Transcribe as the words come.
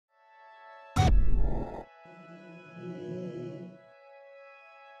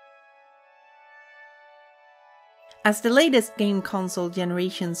As the latest game console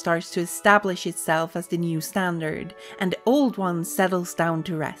generation starts to establish itself as the new standard, and the old one settles down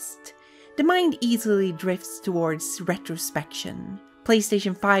to rest, the mind easily drifts towards retrospection.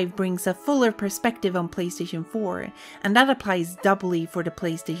 PlayStation 5 brings a fuller perspective on PlayStation 4, and that applies doubly for the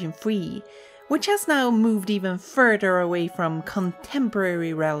PlayStation 3, which has now moved even further away from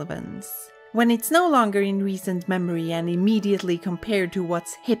contemporary relevance. When it's no longer in recent memory and immediately compared to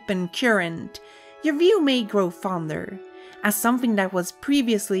what's hip and current, your view may grow fonder, as something that was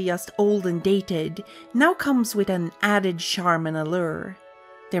previously just old and dated now comes with an added charm and allure.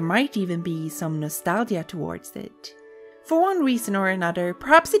 There might even be some nostalgia towards it. For one reason or another,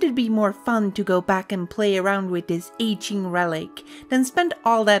 perhaps it'd be more fun to go back and play around with this aging relic than spend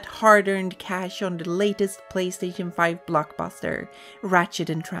all that hard-earned cash on the latest PlayStation 5 blockbuster, Ratchet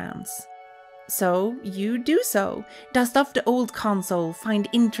 & Trance. So, you do so. Dust off the old console, find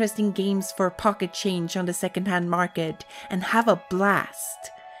interesting games for pocket change on the second-hand market, and have a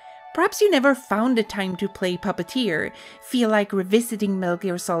blast. Perhaps you never found the time to play Puppeteer, feel like revisiting Metal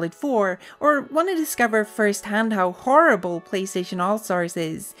Gear Solid 4, or want to discover firsthand how horrible PlayStation All-Stars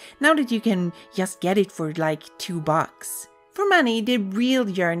is, now that you can just get it for like $2. For many, the real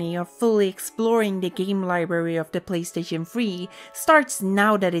journey of fully exploring the game library of the PlayStation 3 starts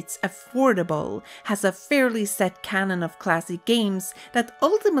now that it's affordable, has a fairly set canon of classic games that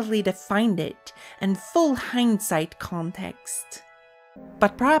ultimately defined it, and full hindsight context.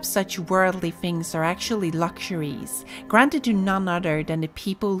 But perhaps such worldly things are actually luxuries, granted to none other than the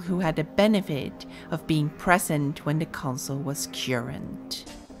people who had the benefit of being present when the console was current.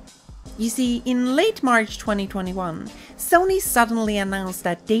 You see, in late March 2021, Sony suddenly announced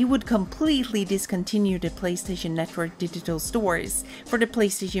that they would completely discontinue the PlayStation Network digital stores for the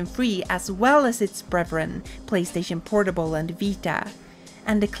PlayStation 3 as well as its brethren, PlayStation Portable and Vita.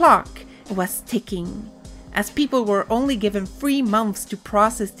 And the clock was ticking. As people were only given 3 months to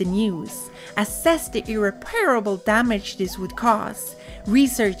process the news, assess the irreparable damage this would cause,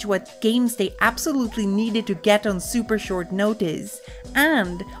 research what games they absolutely needed to get on super short notice,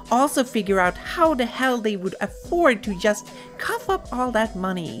 and also figure out how the hell they would afford to just cough up all that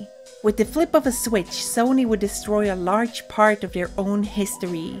money. With the flip of a switch, Sony would destroy a large part of their own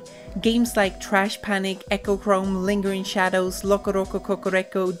history. Games like Trash Panic, Echo Chrome, Lingering Shadows, Loco Roco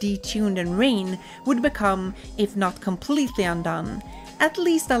Kokoreko, Detuned and Rain would become, if not completely undone, at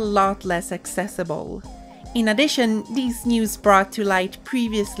least a lot less accessible. In addition, these news brought to light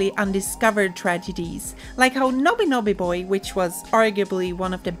previously undiscovered tragedies, like how Nobi Nobi Boy, which was arguably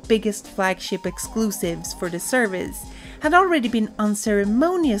one of the biggest flagship exclusives for the service, had already been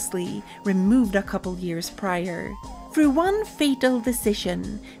unceremoniously removed a couple years prior. Through one fatal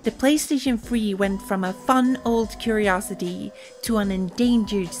decision, the PlayStation 3 went from a fun old curiosity to an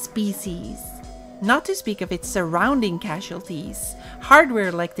endangered species. Not to speak of its surrounding casualties,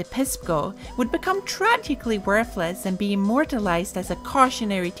 hardware like the Pisco would become tragically worthless and be immortalized as a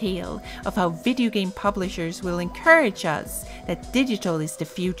cautionary tale of how video game publishers will encourage us that digital is the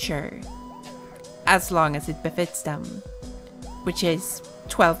future. As long as it befits them. Which is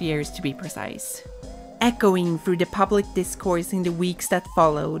 12 years to be precise. Echoing through the public discourse in the weeks that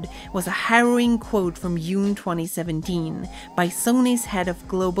followed was a harrowing quote from June 2017 by Sony's head of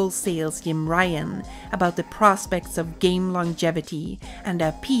global sales Jim Ryan about the prospects of game longevity and the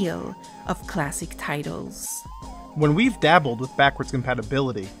appeal of classic titles. When we've dabbled with backwards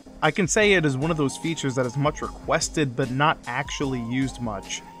compatibility, I can say it is one of those features that is much requested but not actually used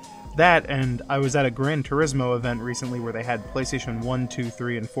much. That, and I was at a Gran Turismo event recently where they had PlayStation 1, 2,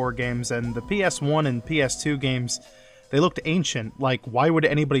 3, and 4 games, and the PS1 and PS2 games, they looked ancient. Like, why would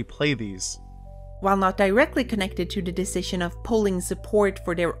anybody play these? While not directly connected to the decision of pulling support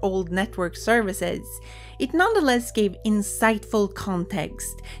for their old network services, it nonetheless gave insightful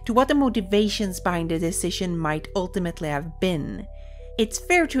context to what the motivations behind the decision might ultimately have been. It's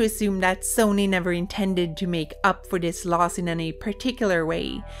fair to assume that Sony never intended to make up for this loss in any particular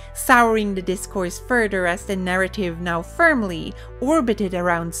way, souring the discourse further as the narrative now firmly orbited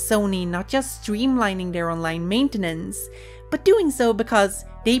around Sony not just streamlining their online maintenance, but doing so because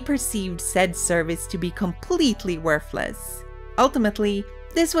they perceived said service to be completely worthless. Ultimately,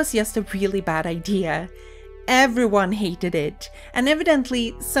 this was just a really bad idea. Everyone hated it, and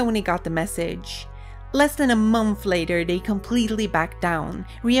evidently Sony got the message. Less than a month later, they completely backed down,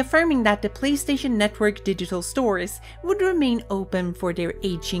 reaffirming that the PlayStation Network digital stores would remain open for their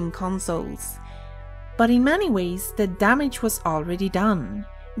aging consoles. But in many ways, the damage was already done.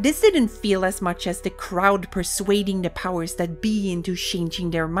 This didn't feel as much as the crowd persuading the powers that be into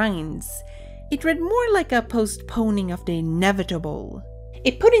changing their minds. It read more like a postponing of the inevitable.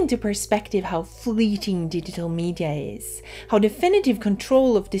 It put into perspective how fleeting digital media is, how definitive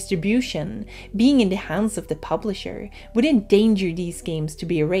control of distribution, being in the hands of the publisher, would endanger these games to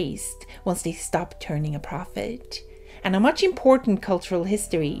be erased once they stop turning a profit. And a much important cultural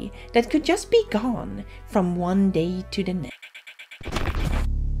history that could just be gone from one day to the next.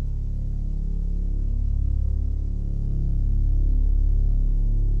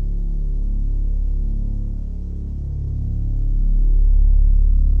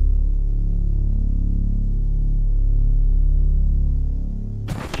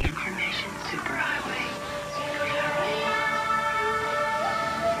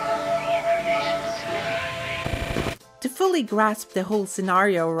 To fully grasp the whole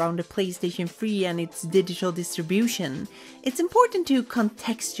scenario around the PlayStation 3 and its digital distribution, it's important to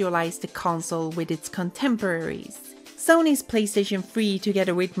contextualize the console with its contemporaries. Sony's PlayStation 3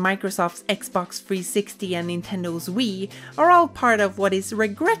 together with Microsoft's Xbox 360 and Nintendo's Wii are all part of what is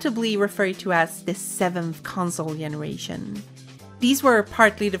regrettably referred to as the 7th console generation. These were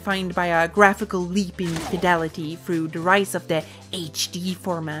partly defined by a graphical leap in fidelity through the rise of the HD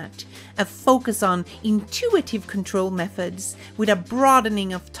format, a focus on intuitive control methods with a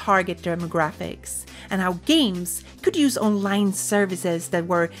broadening of target demographics, and how games could use online services that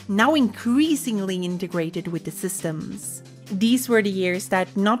were now increasingly integrated with the systems. These were the years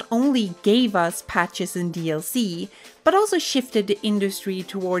that not only gave us patches and DLC, but also shifted the industry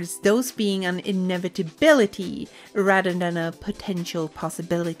towards those being an inevitability rather than a potential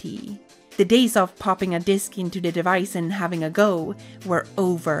possibility. The days of popping a disc into the device and having a go were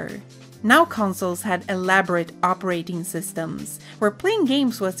over. Now consoles had elaborate operating systems, where playing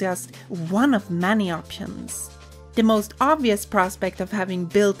games was just one of many options. The most obvious prospect of having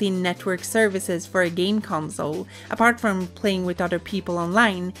built-in network services for a game console, apart from playing with other people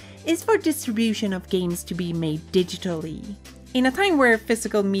online, is for distribution of games to be made digitally. In a time where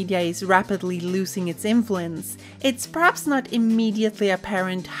physical media is rapidly losing its influence, it's perhaps not immediately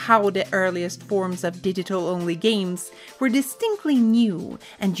apparent how the earliest forms of digital-only games were distinctly new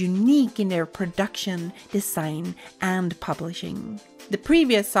and unique in their production, design, and publishing. The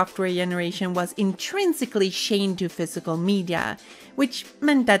previous software generation was intrinsically chained to physical media, which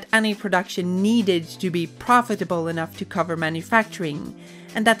meant that any production needed to be profitable enough to cover manufacturing,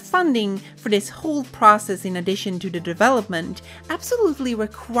 and that funding for this whole process in addition to the development absolutely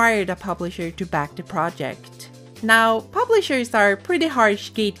required a publisher to back the project. Now, publishers are pretty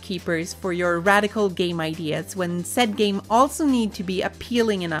harsh gatekeepers for your radical game ideas when said game also need to be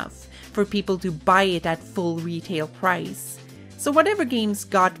appealing enough for people to buy it at full retail price. So whatever games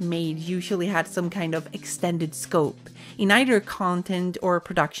got made usually had some kind of extended scope in either content or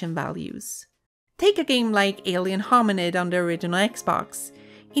production values. Take a game like Alien Hominid on the original Xbox.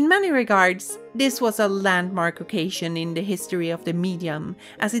 In many regards, this was a landmark occasion in the history of the medium,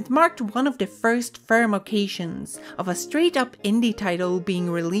 as it marked one of the first firm occasions of a straight-up indie title being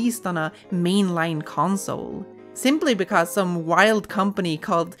released on a mainline console. Simply because some wild company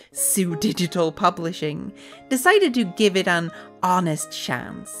called Sue Digital Publishing decided to give it an honest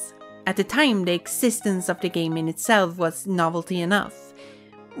chance. At the time, the existence of the game in itself was novelty enough,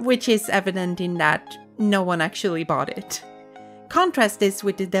 which is evident in that no one actually bought it. Contrast this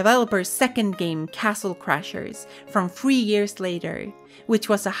with the developer's second game, Castle Crashers, from 3 years later, which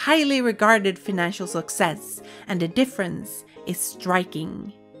was a highly regarded financial success, and the difference is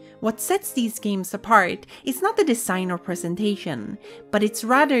striking. What sets these games apart is not the design or presentation, but it's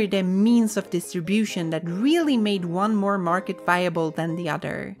rather the means of distribution that really made one more market viable than the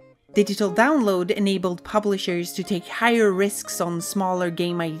other. Digital download enabled publishers to take higher risks on smaller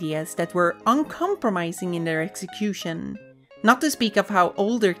game ideas that were uncompromising in their execution. Not to speak of how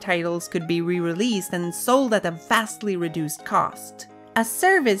older titles could be re-released and sold at a vastly reduced cost. A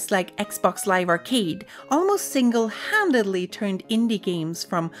service like Xbox Live Arcade almost single-handedly turned indie games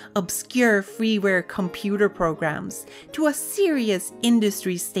from obscure freeware computer programs to a serious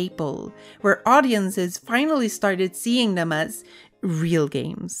industry staple, where audiences finally started seeing them as real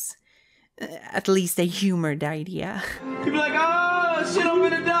games. At least they humored the idea. You'd be like, oh shit, I'm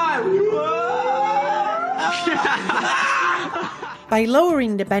gonna die! By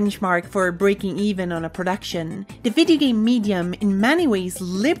lowering the benchmark for breaking even on a production, the video game medium in many ways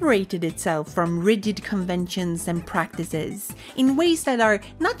liberated itself from rigid conventions and practices, in ways that are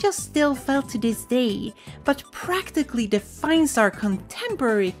not just still felt to this day, but practically defines our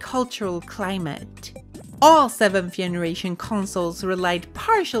contemporary cultural climate. All 7th generation consoles relied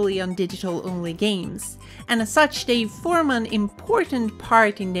partially on digital-only games, and as such they form an important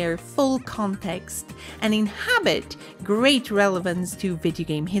part in their full context and inhabit great relevance to video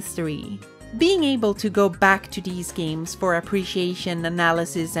game history. Being able to go back to these games for appreciation,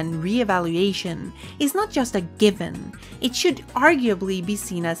 analysis and re-evaluation is not just a given, it should arguably be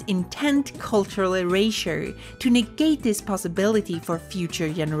seen as intent cultural erasure to negate this possibility for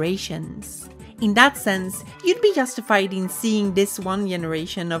future generations. In that sense, you'd be justified in seeing this one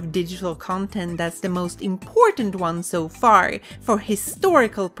generation of digital content as the most important one so far for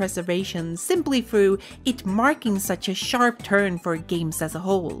historical preservation simply through it marking such a sharp turn for games as a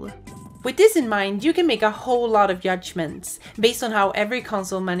whole. With this in mind, you can make a whole lot of judgments based on how every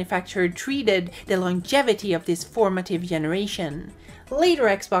console manufacturer treated the longevity of this formative generation. Later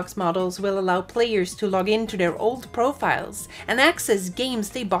Xbox models will allow players to log into their old profiles and access games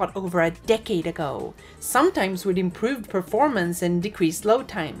they bought over a decade ago, sometimes with improved performance and decreased load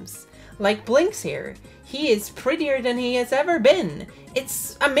times. Like Blinks here. He is prettier than he has ever been.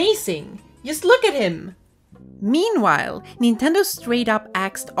 It's amazing. Just look at him. Meanwhile, Nintendo straight up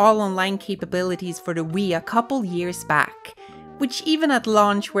axed all online capabilities for the Wii a couple years back, which even at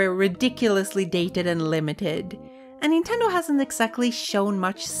launch were ridiculously dated and limited. And Nintendo hasn't exactly shown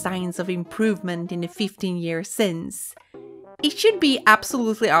much signs of improvement in the 15 years since. It should be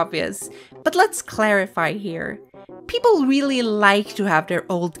absolutely obvious, but let's clarify here. People really like to have their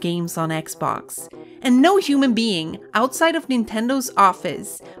old games on Xbox, and no human being outside of Nintendo's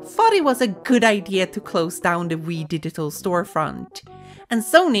office thought it was a good idea to close down the Wii digital storefront. And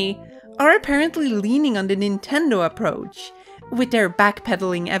Sony are apparently leaning on the Nintendo approach, with their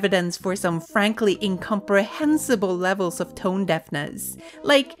backpedaling evidence for some frankly incomprehensible levels of tone deafness.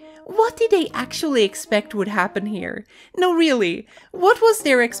 Like, what did they actually expect would happen here? No, really, what was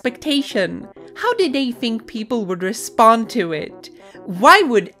their expectation? How did they think people would respond to it? Why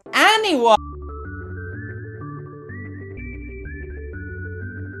would anyone?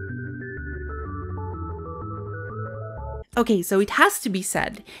 Okay, so it has to be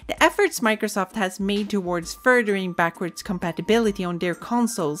said, the efforts Microsoft has made towards furthering backwards compatibility on their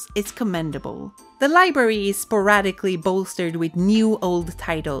consoles is commendable. The library is sporadically bolstered with new old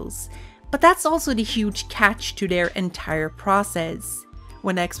titles, but that's also the huge catch to their entire process.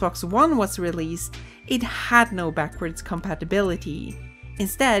 When the Xbox One was released, it had no backwards compatibility.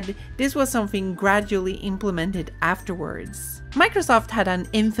 Instead, this was something gradually implemented afterwards. Microsoft had an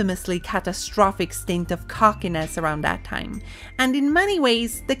infamously catastrophic stint of cockiness around that time, and in many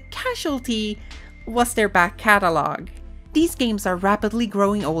ways, the casualty was their back catalog. These games are rapidly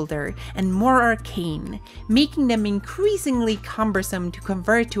growing older and more arcane, making them increasingly cumbersome to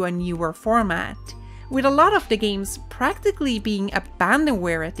convert to a newer format, with a lot of the games practically being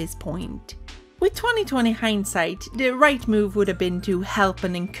abandonware at this point. With 2020 hindsight, the right move would have been to help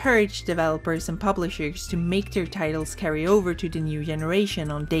and encourage developers and publishers to make their titles carry over to the new generation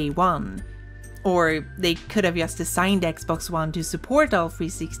on day one. Or they could have just designed Xbox One to support all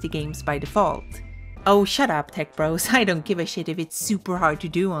 360 games by default. Oh, shut up, tech bros, I don't give a shit if it's super hard to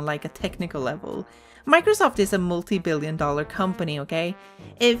do on like a technical level. Microsoft is a multi-billion-dollar company, okay?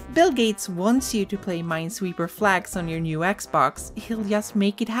 If Bill Gates wants you to play Minesweeper flags on your new Xbox, he'll just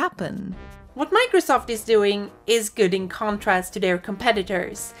make it happen. What Microsoft is doing is good in contrast to their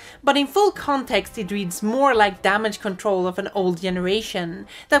competitors, but in full context it reads more like damage control of an old generation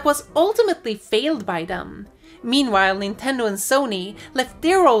that was ultimately failed by them. Meanwhile, Nintendo and Sony left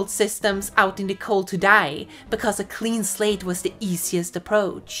their old systems out in the cold to die because a clean slate was the easiest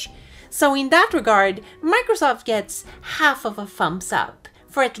approach. So in that regard, Microsoft gets half of a thumbs up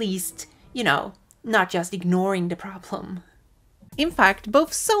for at least, you know, not just ignoring the problem. In fact,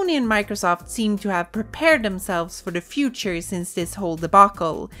 both Sony and Microsoft seem to have prepared themselves for the future since this whole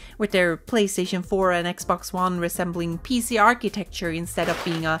debacle, with their PlayStation 4 and Xbox One resembling PC architecture instead of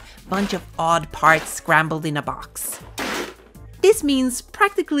being a bunch of odd parts scrambled in a box. This means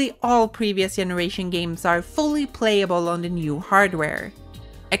practically all previous generation games are fully playable on the new hardware.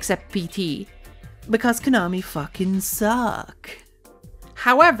 Except PT. Because Konami fucking suck.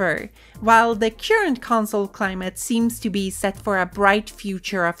 However, while the current console climate seems to be set for a bright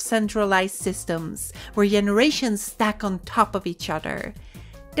future of centralized systems where generations stack on top of each other,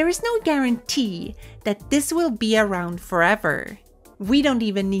 there is no guarantee that this will be around forever. We don't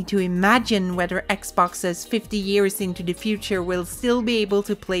even need to imagine whether Xboxes 50 years into the future will still be able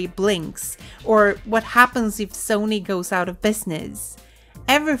to play Blinks, or what happens if Sony goes out of business.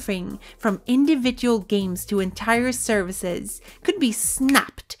 Everything from individual games to entire services could be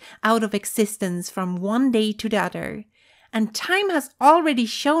snapped out of existence from one day to the other. And time has already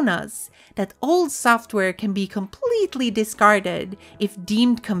shown us that old software can be completely discarded if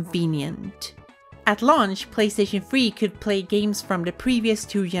deemed convenient. At launch, PlayStation 3 could play games from the previous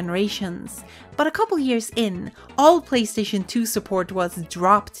 2 generations, but a couple years in, all PlayStation 2 support was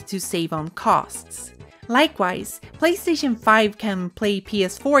dropped to save on costs. Likewise, PlayStation 5 can play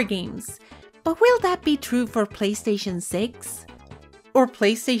PS4 games, but will that be true for PlayStation 6? Or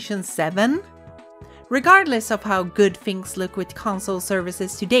PlayStation 7? Regardless of how good things look with console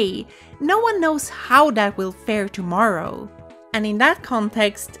services today, no one knows how that will fare tomorrow. And in that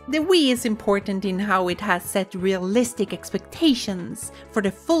context, the Wii is important in how it has set realistic expectations for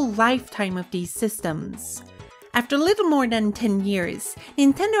the full lifetime of these systems. After little more than 10 years,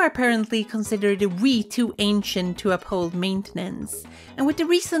 Nintendo apparently considered the Wii too ancient to uphold maintenance, and with the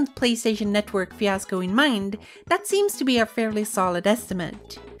recent PlayStation Network fiasco in mind, that seems to be a fairly solid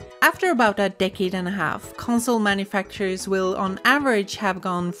estimate. After about a decade and a half, console manufacturers will on average have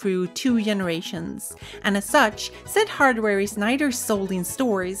gone through 2 generations, and as such, said hardware is neither sold in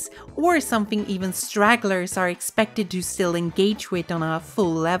stores or something even stragglers are expected to still engage with on a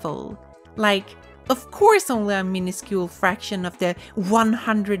full level. Like, of course only a minuscule fraction of the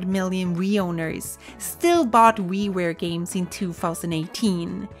 100 million Wii owners still bought WiiWare games in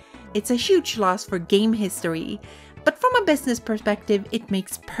 2018. It's a huge loss for game history, but from a business perspective, it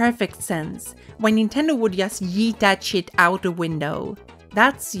makes perfect sense why Nintendo would just yeet that shit out the window.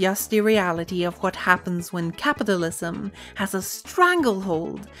 That's just the reality of what happens when capitalism has a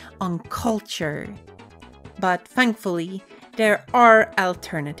stranglehold on culture. But thankfully, there are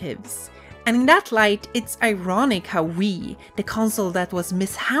alternatives. And in that light, it's ironic how Wii, the console that was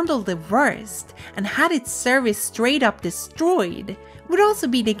mishandled the worst and had its service straight up destroyed, would also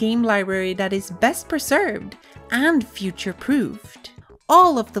be the game library that is best preserved and future-proofed.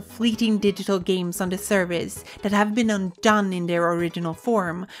 All of the fleeting digital games on the service that have been undone in their original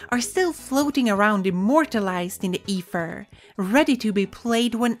form are still floating around immortalized in the ether, ready to be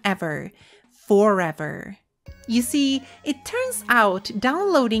played whenever, forever. You see, it turns out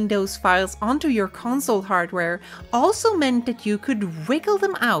downloading those files onto your console hardware also meant that you could wiggle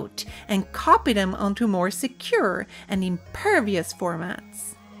them out and copy them onto more secure and impervious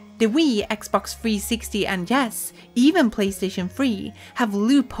formats. The Wii, Xbox 360 and yes, even PlayStation 3 have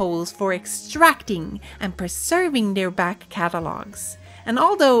loopholes for extracting and preserving their back catalogs. And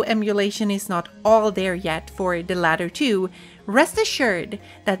although emulation is not all there yet for the latter two, rest assured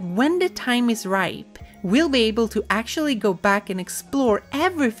that when the time is ripe, we'll be able to actually go back and explore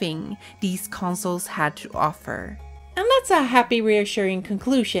everything these consoles had to offer. And that's a happy, reassuring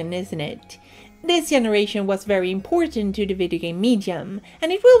conclusion, isn't it? This generation was very important to the video game medium,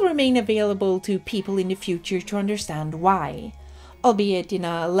 and it will remain available to people in the future to understand why, albeit in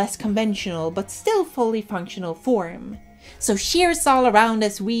a less conventional but still fully functional form. So cheers all around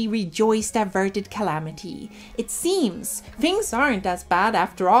as we rejoice the averted calamity. It seems things aren't as bad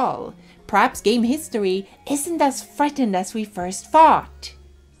after all. Perhaps game history isn't as threatened as we first thought.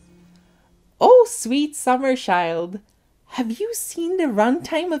 Oh sweet summer child, have you seen the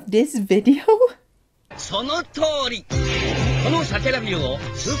runtime of this video? その通り。このサテラビューを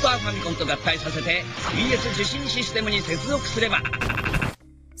スーパーファミコンと合体させて BS 受信システムに接続すれば。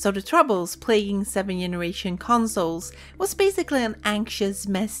 So the troubles plaguing 7th generation consoles was basically an anxious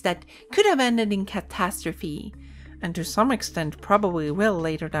mess that could have ended in catastrophe, and to some extent probably will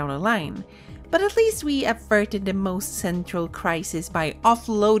later down the line. But at least we averted the most central crisis by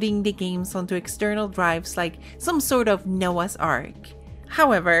offloading the games onto external drives like some sort of Noah's Ark.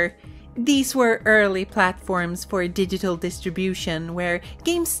 However, these were early platforms for digital distribution where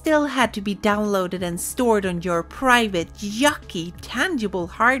games still had to be downloaded and stored on your private, yucky, tangible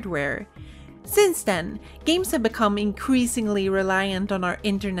hardware. Since then, games have become increasingly reliant on our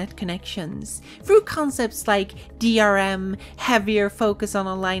internet connections, through concepts like DRM, heavier focus on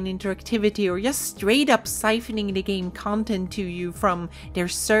online interactivity, or just straight up siphoning the game content to you from their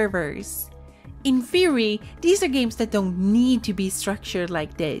servers. In theory, these are games that don't need to be structured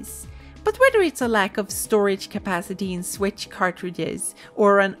like this. But whether it's a lack of storage capacity in Switch cartridges,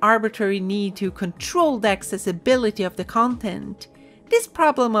 or an arbitrary need to control the accessibility of the content, this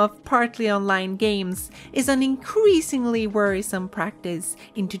problem of partly online games is an increasingly worrisome practice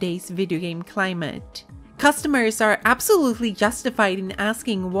in today's video game climate. Customers are absolutely justified in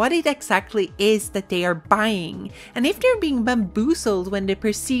asking what it exactly is that they are buying, and if they're being bamboozled when the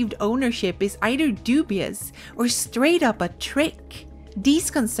perceived ownership is either dubious or straight up a trick.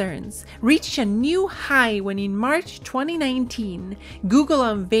 These concerns reached a new high when in March 2019, Google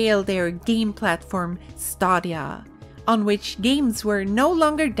unveiled their game platform Stadia, on which games were no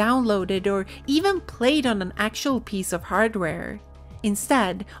longer downloaded or even played on an actual piece of hardware.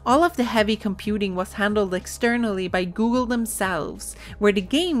 Instead, all of the heavy computing was handled externally by Google themselves, where the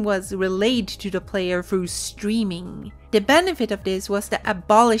game was relayed to the player through streaming. The benefit of this was the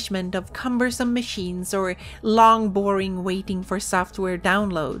abolishment of cumbersome machines or long boring waiting for software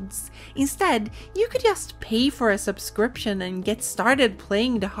downloads. Instead, you could just pay for a subscription and get started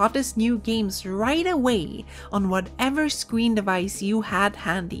playing the hottest new games right away on whatever screen device you had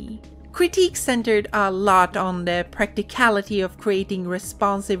handy. Critiques centered a lot on the practicality of creating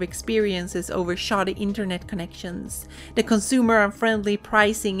responsive experiences over shoddy internet connections, the consumer-unfriendly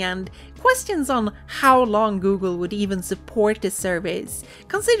pricing, and questions on how long Google would even support the service,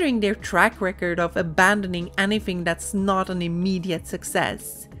 considering their track record of abandoning anything that's not an immediate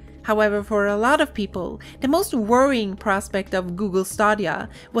success. However, for a lot of people, the most worrying prospect of Google Stadia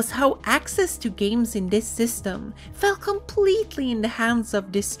was how access to games in this system fell completely in the hands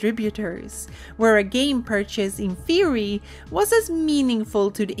of distributors, where a game purchase in theory was as meaningful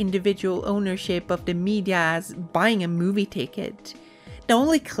to the individual ownership of the media as buying a movie ticket. The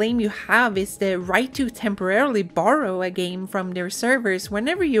only claim you have is the right to temporarily borrow a game from their servers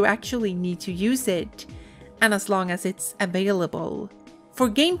whenever you actually need to use it, and as long as it's available. For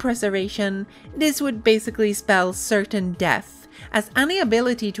game preservation, this would basically spell certain death, as any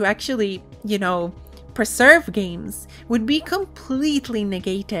ability to actually, preserve games would be completely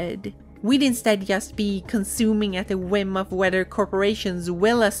negated. We'd instead just be consuming at the whim of whether corporations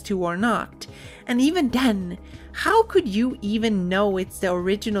will us to or not. And even then, how could you even know it's the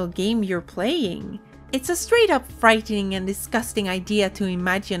original game you're playing? It's a straight up frightening and disgusting idea to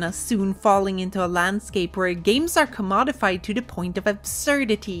imagine us soon falling into a landscape where games are commodified to the point of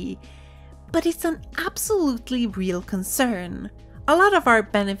absurdity. But it's an absolutely real concern. A lot of our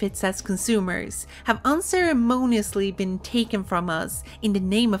benefits as consumers have unceremoniously been taken from us in the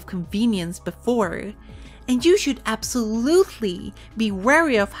name of convenience before. And you should absolutely be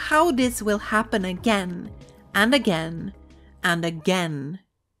wary of how this will happen again, and again, and again.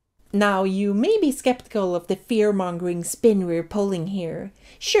 Now, you may be skeptical of the fear-mongering spin we're pulling here.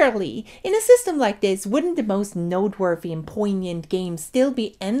 Surely, in a system like this, wouldn't the most noteworthy and poignant games still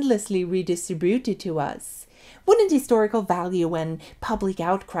be endlessly redistributed to us? Wouldn't historical value and public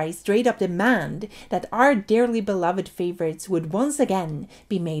outcry straight up demand that our dearly beloved favorites would once again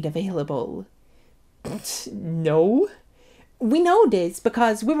be made available? No. We know this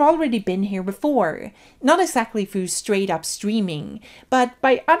because we've already been here before, not exactly through straight up streaming, but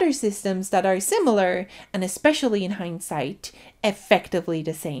by other systems that are similar, and especially in hindsight, effectively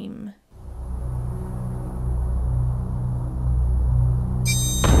the same.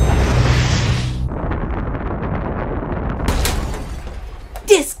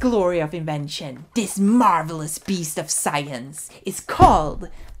 This glory of invention, this marvelous beast of science, is called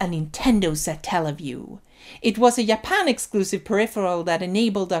a Nintendo Satellaview. It was a Japan-exclusive peripheral that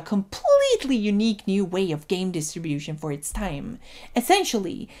enabled a completely unique new way of game distribution for its time.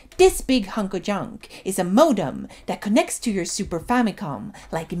 Essentially, this big hunk of junk is a modem that connects to your Super Famicom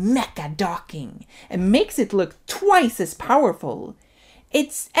like mecha docking and makes it look twice as powerful.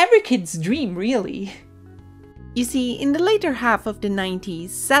 It's every kid's dream, really. You see, in the later half of the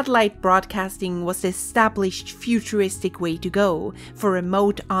 90s, satellite broadcasting was the established futuristic way to go for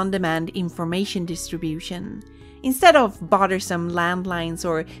remote on-demand information distribution. Instead of bothersome landlines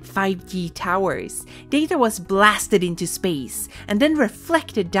or 5G towers, data was blasted into space and then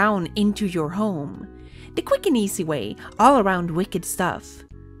reflected down into your home. The quick and easy way, all around wicked stuff.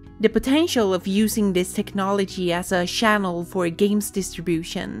 The potential of using this technology as a channel for games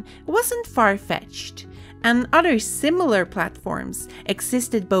distribution wasn't far-fetched, and other similar platforms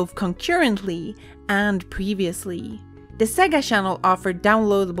existed both concurrently and previously. The Sega channel offered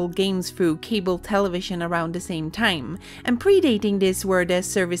downloadable games through cable television around the same time, and predating this were the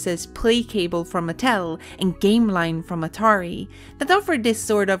services Playable from Mattel and GameLine from Atari that offered this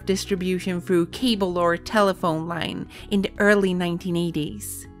sort of distribution through cable or telephone line in the early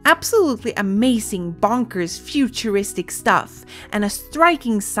 1980s. Absolutely amazing, bonkers, futuristic stuff, and a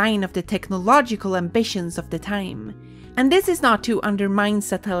striking sign of the technological ambitions of the time. And this is not to undermine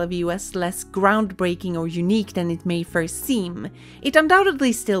Satellaview as less groundbreaking or unique than it may first seem. It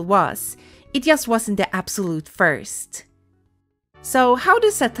undoubtedly still was. It just wasn't the absolute first. So how the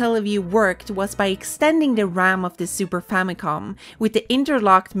Satellaview worked was by extending the RAM of the Super Famicom with the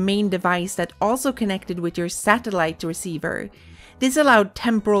interlocked main device that also connected with your satellite receiver. This allowed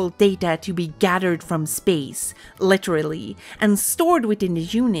temporal data to be gathered from space, literally, and stored within the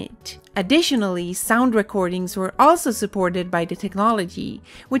unit. Additionally, sound recordings were also supported by the technology,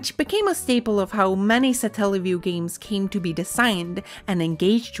 which became a staple of how many Satellaview games came to be designed and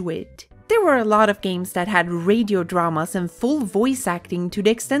engaged with. There were a lot of games that had radio dramas and full voice acting to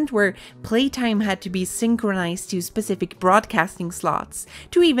the extent where playtime had to be synchronized to specific broadcasting slots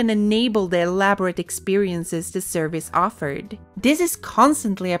to even enable the elaborate experiences the service offered. This is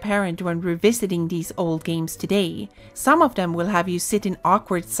constantly apparent when revisiting these old games today. Some of them will have you sit in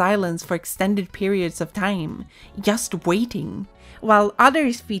awkward silence for extended periods of time, just waiting, while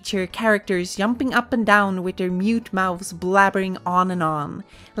others feature characters jumping up and down with their mute mouths blabbering on and on,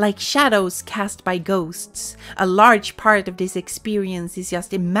 like shadows cast by ghosts. A large part of this experience is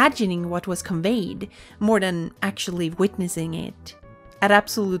just imagining what was conveyed, more than actually witnessing it. At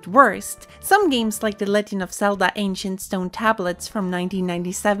absolute worst, some games like The Legend of Zelda Ancient Stone Tablets from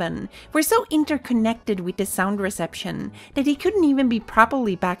 1997 were so interconnected with the sound reception that they couldn't even be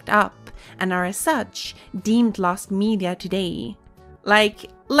properly backed up, and are as such deemed lost media today. Like,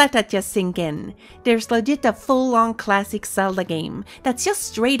 let that just sink in. There's legit a full-on classic Zelda game that's just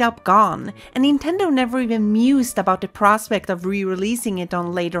straight up gone, and Nintendo never even mused about the prospect of re-releasing it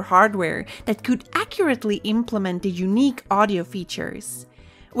on later hardware that could accurately implement the unique audio features.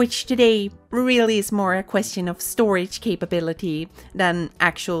 Which today really is more a question of storage capability than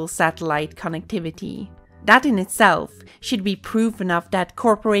actual satellite connectivity. That in itself should be proof enough that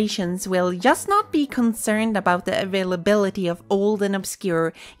corporations will just not be concerned about the availability of old and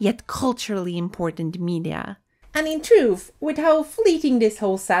obscure yet culturally important media. And in truth, with how fleeting this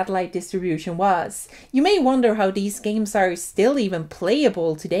whole satellite distribution was, you may wonder how these games are still even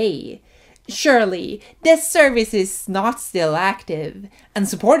playable today. Surely, this service is not still active, and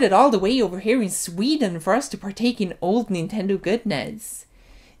supported all the way over here in Sweden for us to partake in old Nintendo goodness.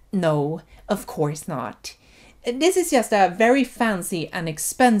 No, of course not. This is just a very fancy and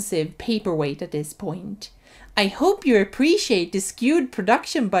expensive paperweight at this point. I hope you appreciate the skewed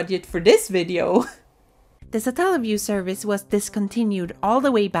production budget for this video. The Satellaview service was discontinued all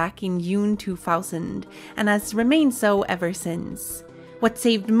the way back in June 2000 and has remained so ever since. What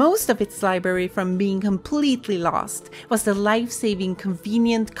saved most of its library from being completely lost was the life-saving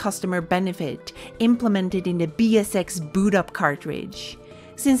convenient customer benefit implemented in the BSX boot-up cartridge.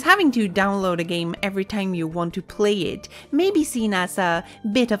 Since having to download a game every time you want to play it may be seen as a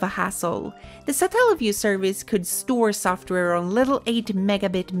bit of a hassle, the Satellaview service could store software on little 8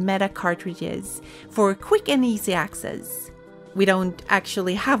 megabit meta cartridges for quick and easy access. We don't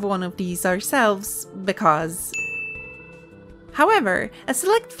actually have one of these ourselves because... However, a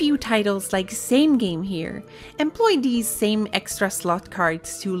select few titles like Same Game Here employ these same extra slot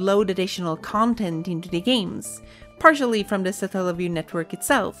cards to load additional content into the games, partially from the Satellaview network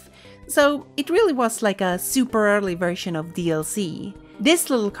itself, so it really was like a super early version of DLC. This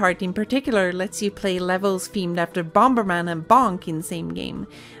little card in particular lets you play levels themed after Bomberman and Bonk in Same Game,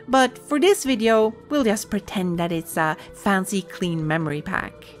 but for this video, we'll just pretend that it's a fancy clean memory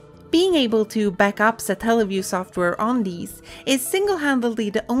pack. Being able to back up Satellaview software on these is single-handedly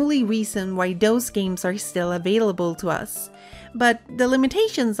the only reason why those games are still available to us. But the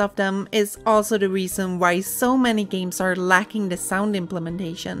limitations of them is also the reason why so many games are lacking the sound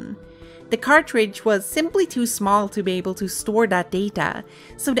implementation. The cartridge was simply too small to be able to store that data,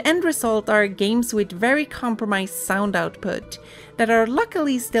 so the end result are games with very compromised sound output that are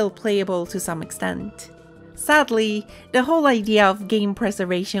luckily still playable to some extent. Sadly, the whole idea of game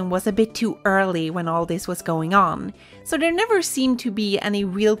preservation was a bit too early when all this was going on, so there never seemed to be any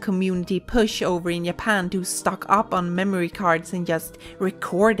real community push over in Japan to stock up on memory cards and just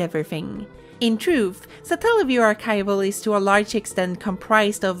record everything. In truth, Satellaview Archival is to a large extent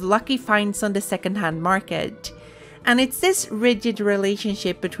comprised of lucky finds on the second-hand market. And it's this rigid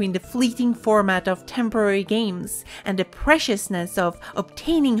relationship between the fleeting format of temporary games and the preciousness of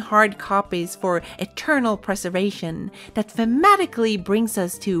obtaining hard copies for eternal preservation that thematically brings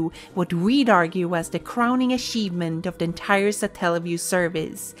us to what we'd argue as the crowning achievement of the entire Satellaview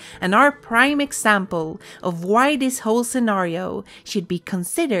service, and our prime example of why this whole scenario should be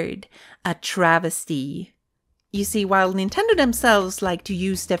considered a travesty. You see, while Nintendo themselves like to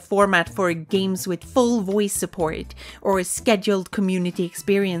use the format for games with full voice support or scheduled community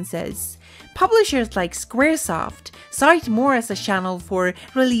experiences, publishers like Squaresoft saw it more as a channel for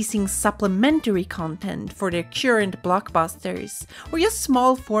releasing supplementary content for their current blockbusters or just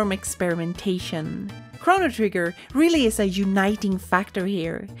small form experimentation. Chrono Trigger really is a uniting factor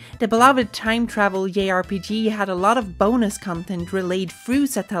here. The beloved time travel JRPG had a lot of bonus content relayed through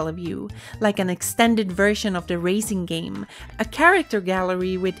Satellaview, like an extended version of the racing game, a character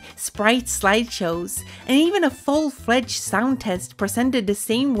gallery with sprite slideshows, and even a full-fledged sound test presented the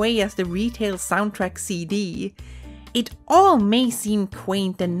same way as the retail soundtrack CD. It all may seem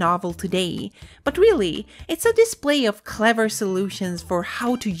quaint and novel today, but really, it's a display of clever solutions for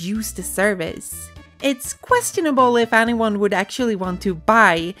how to use the service. It's questionable if anyone would actually want to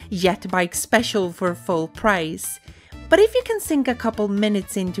buy Jetbike Special for full price, but if you can sink a couple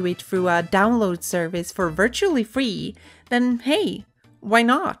minutes into it through a download service for virtually free, then hey, why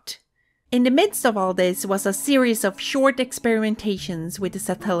not? In the midst of all this was a series of short experimentations with the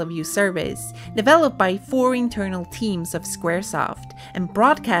Satellaview service, developed by 4 internal teams of Squaresoft and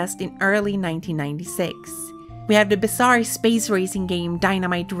broadcast in early 1996. We have the bizarre space racing game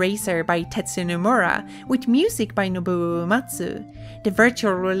Dynamite Racer by Tetsu Nomura, with music by Nobuo Uematsu, the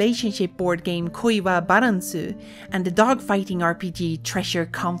virtual relationship board game Koiwa Baransu, and the dogfighting RPG Treasure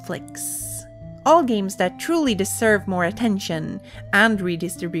Conflicts. All games that truly deserve more attention and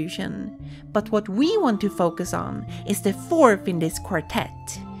redistribution. But what we want to focus on is the 4th in this quartet,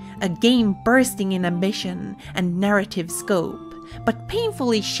 a game bursting in ambition and narrative scope, but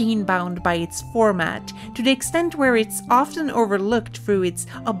painfully shame-bound by its format to the extent where it's often overlooked through its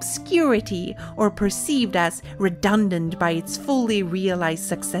obscurity or perceived as redundant by its fully realized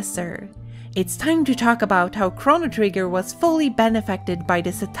successor. It's time to talk about how Chrono Trigger was fully benefited by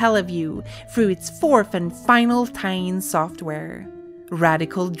the Satellaview through its 4th and final tie-in software,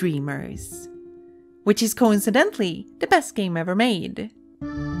 Radical Dreamers, which is coincidentally the best game ever made.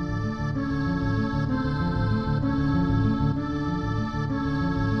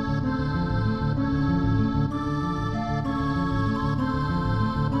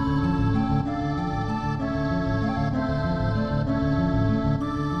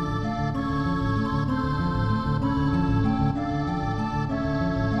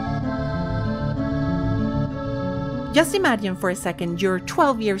 Just imagine for a second you're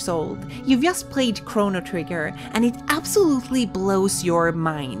 12 years old, you've just played Chrono Trigger, and it absolutely blows your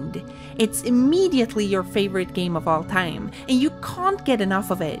mind. It's immediately your favorite game of all time, and you can't get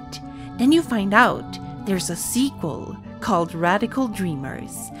enough of it. Then you find out there's a sequel called Radical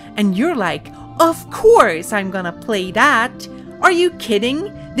Dreamers, and you're like, of course I'm gonna play that! Are you kidding?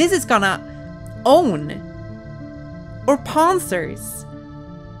 This is gonna own! Or Pancers!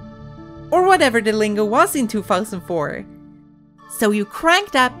 Or whatever the lingo was in 2004. So you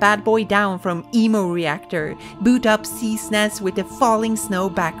crank that bad boy down from Emo Reactor, boot up SNES with the falling snow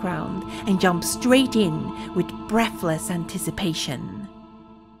background, and jump straight in with breathless anticipation.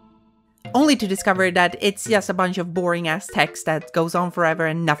 Only to discover that it's just a bunch of boring ass text that goes on forever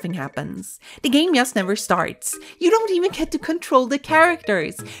and nothing happens. The game just never starts. You don't even get to control the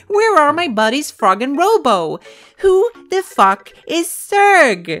characters. Where are my buddies Frog and Robo? Who the fuck is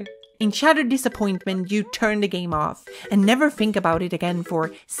Serg? In shattered disappointment, you turn the game off and never think about it again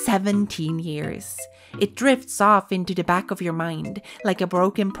for 17 years. It drifts off into the back of your mind like a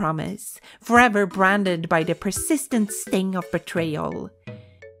broken promise, forever branded by the persistent sting of betrayal.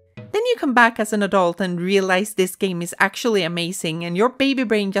 Then you come back as an adult and realize this game is actually amazing and your baby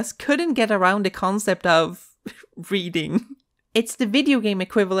brain just couldn't get around the concept of reading. It's the video game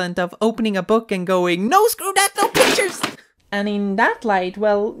equivalent of opening a book and going, "No, screw that, no pictures!" And in that light,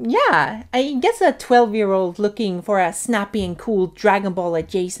 well, yeah, I guess a 12-year-old looking for a snappy and cool Dragon Ball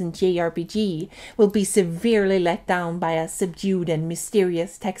adjacent JRPG will be severely let down by a subdued and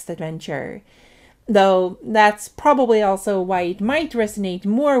mysterious text adventure. Though that's probably also why it might resonate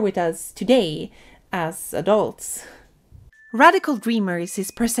more with us today as adults. Radical Dreamers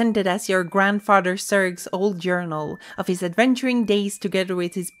is presented as your grandfather Serg's old journal of his adventuring days together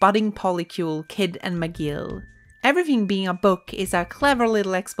with his budding polycule Kid and McGill. Everything being a book is a clever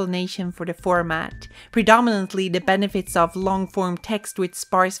little explanation for the format. Predominantly the benefits of long-form text with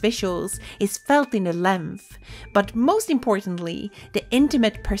sparse visuals is felt in the length, but most importantly, the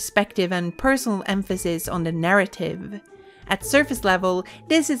intimate perspective and personal emphasis on the narrative. At surface level,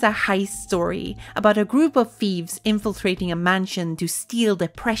 this is a heist story about a group of thieves infiltrating a mansion to steal the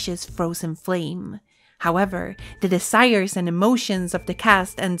precious frozen flame. However, the desires and emotions of the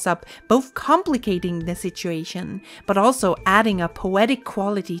cast ends up both complicating the situation, but also adding a poetic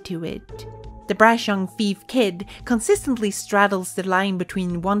quality to it. The brash young thief Kid consistently straddles the line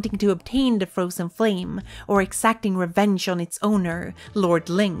between wanting to obtain the frozen flame or exacting revenge on its owner, Lord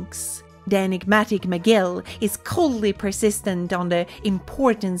Lynx. The enigmatic McGill is coldly persistent on the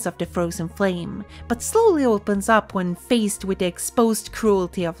importance of the frozen flame, but slowly opens up when faced with the exposed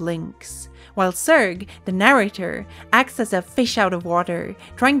cruelty of Lynx. While Serg, the narrator, acts as a fish out of water,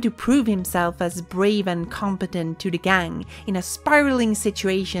 trying to prove himself as brave and competent to the gang in a spiraling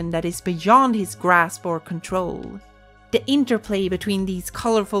situation that is beyond his grasp or control. The interplay between these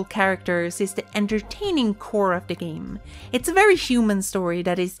colorful characters is the entertaining core of the game. It's a very human story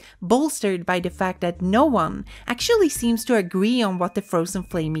that is bolstered by the fact that no one actually seems to agree on what the frozen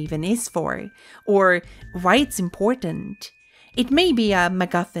flame even is for, or why it's important. It may be a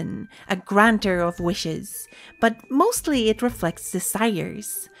MacGuffin, a granter of wishes, but mostly it reflects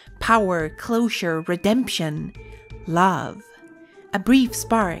desires, power, closure, redemption, love. A brief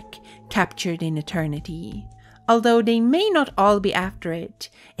spark captured in eternity. Although they may not all be after it,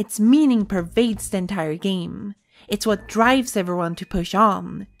 its meaning pervades the entire game. It's what drives everyone to push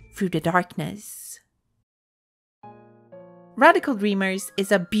on through the darkness. Radical Dreamers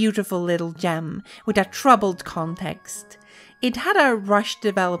is a beautiful little gem with a troubled context. It had a rushed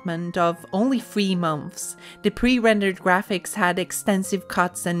development of only 3 months. The pre-rendered graphics had extensive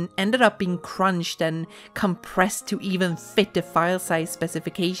cuts and ended up being crunched and compressed to even fit the file size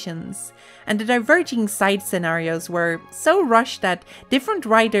specifications. And the diverging side scenarios were so rushed that different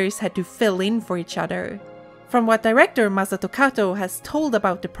writers had to fill in for each other. From what director Masato Kato has told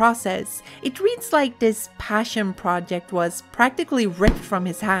about the process, it reads like this passion project was practically ripped from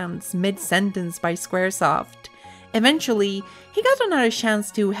his hands mid-sentence by Squaresoft. Eventually, he got another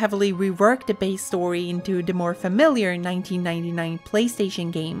chance to heavily rework the base story into the more familiar 1999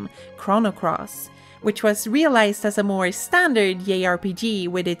 PlayStation game, Chrono Cross, which was realized as a more standard JRPG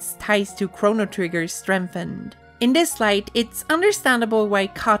with its ties to Chrono Trigger strengthened. In this light, it's understandable why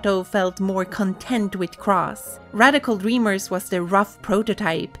Kato felt more content with Cross. Radical Dreamers was the rough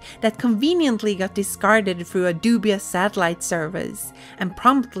prototype that conveniently got discarded through a dubious satellite service and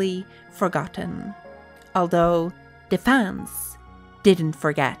promptly forgotten. Although, the fans didn't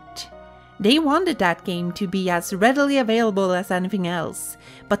forget. They wanted that game to be as readily available as anything else,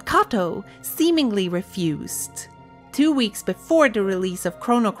 but Kato seemingly refused. 2 weeks before the release of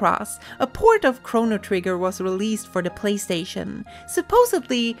Chrono Cross, a port of Chrono Trigger was released for the PlayStation.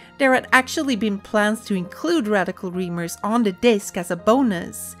 Supposedly, there had actually been plans to include Radical Dreamers on the disc as a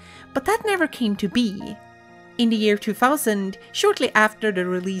bonus, but that never came to be. In the year 2000, shortly after the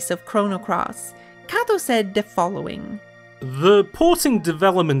release of Chrono Cross, Kato said the following. The porting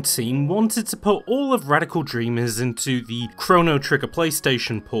development team wanted to put all of Radical Dreamers into the Chrono Trigger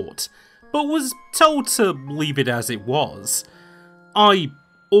PlayStation port, but was told to leave it as it was. I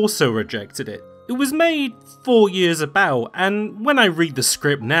also rejected it. It was made 4 years about, and when I read the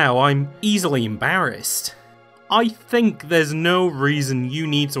script now, I'm easily embarrassed. I think there's no reason you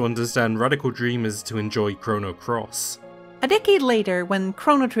need to understand Radical Dreamers to enjoy Chrono Cross. A decade later, when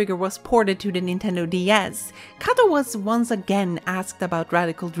Chrono Trigger was ported to the Nintendo DS, Kato was once again asked about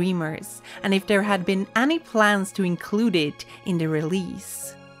Radical Dreamers, and if there had been any plans to include it in the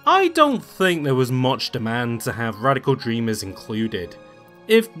release. I don't think there was much demand to have Radical Dreamers included.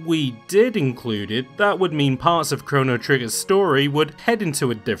 If we did include it, that would mean parts of Chrono Trigger's story would head into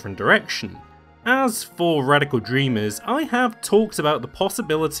a different direction. As for Radical Dreamers, I have talked about the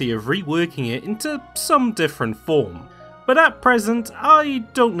possibility of reworking it into some different form. But at present, I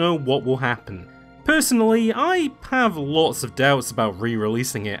don't know what will happen. Personally, I have lots of doubts about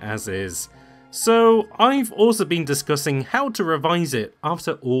re-releasing it as is, so I've also been discussing how to revise it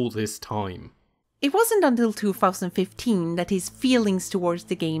after all this time. It wasn't until 2015 that his feelings towards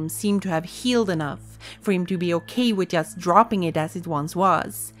the game seemed to have healed enough for him to be okay with just dropping it as it once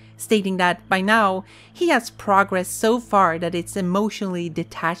was, stating that by now, he has progressed so far that it's emotionally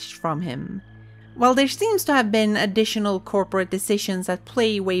detached from him. While there seems to have been additional corporate decisions at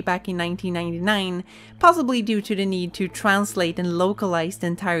play way back in 1999, possibly due to the need to translate and localize the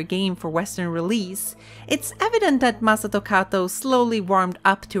entire game for Western release, it's evident that Masato Kato slowly warmed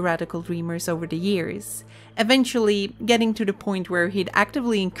up to Radical Dreamers over the years, eventually getting to the point where he'd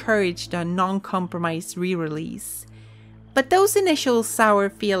actively encouraged a non-compromised re-release. But those initial sour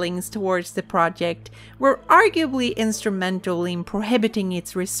feelings towards the project were arguably instrumental in prohibiting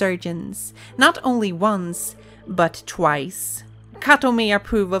its resurgence, not only once, but twice. Kato may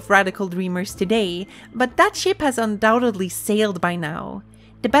approve of Radical Dreamers today, but that ship has undoubtedly sailed by now.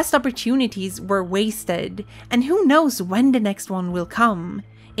 The best opportunities were wasted, and who knows when the next one will come,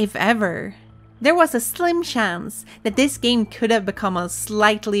 if ever. There was a slim chance that this game could have become a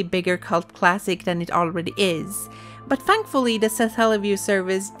slightly bigger cult classic than it already is, but thankfully the Satellaview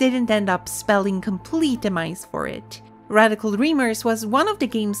service didn't end up spelling complete demise for it. Radical Dreamers was one of the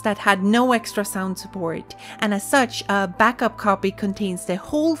games that had no extra sound support, and as such, a backup copy contains the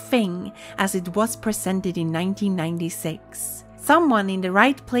whole thing as it was presented in 1996. Someone in the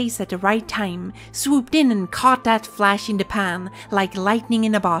right place at the right time swooped in and caught that flash in the pan like lightning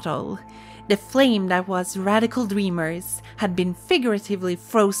in a bottle. the flame that was Radical Dreamers had been figuratively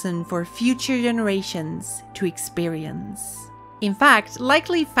frozen for future generations to experience. In fact,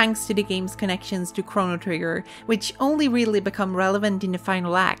 likely thanks to the game's connections to Chrono Trigger, which only really become relevant in the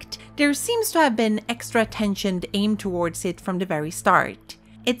final act, there seems to have been extra attention aimed towards it from the very start.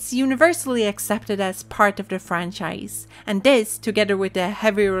 It's universally accepted as part of the franchise, and this, together with the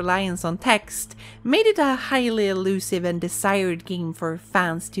heavy reliance on text, made it a highly elusive and desired game for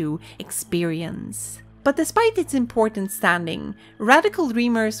fans to experience. But despite its important standing, Radical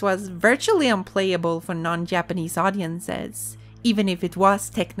Dreamers was virtually unplayable for non-Japanese audiences, even if it was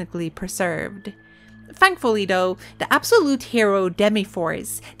technically preserved. Thankfully though, the absolute hero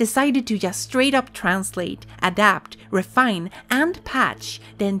Demiforce decided to just straight up translate, adapt, refine, and patch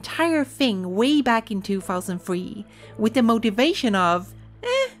the entire thing way back in 2003, with the motivation of,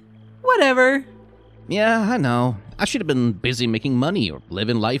 whatever. Yeah, I know. I should have been busy making money or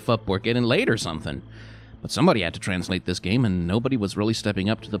living life up or getting laid or something. But somebody had to translate this game and nobody was really stepping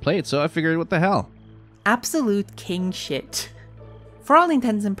up to the plate, so I figured what the hell. Absolute king shit. For all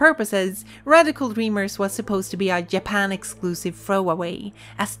intents and purposes, Radical Dreamers was supposed to be a Japan-exclusive throwaway,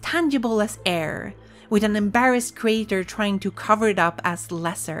 as tangible as air, with an embarrassed creator trying to cover it up as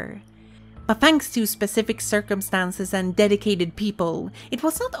lesser. But thanks to specific circumstances and dedicated people, it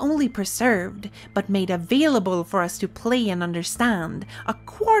was not only preserved, but made available for us to play and understand a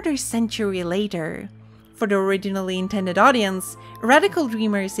quarter century later. For the originally intended audience, Radical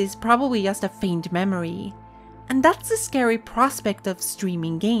Dreamers is probably just a faint memory. And that's the scary prospect of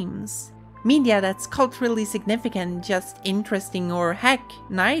streaming games. Media that's culturally significant, just interesting, or heck,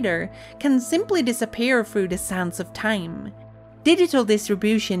 neither, can simply disappear through the sands of time. Digital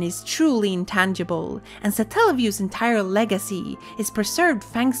distribution is truly intangible, and Satellaview's entire legacy is preserved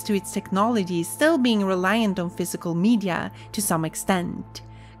thanks to its technology still being reliant on physical media to some extent.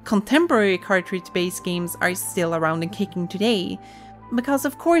 Contemporary cartridge-based games are still around and kicking today, because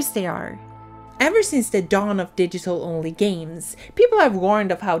of course they are. Ever since the dawn of digital-only games, people have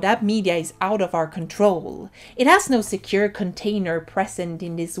warned of how that media is out of our control. It has no secure container present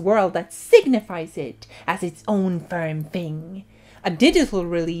in this world that signifies it as its own firm thing. A digital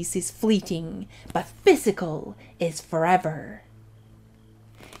release is fleeting, but physical is forever.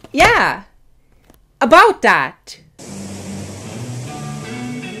 Yeah, about that!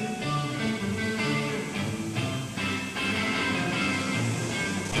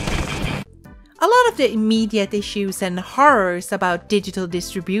 A lot of the immediate issues and horrors about digital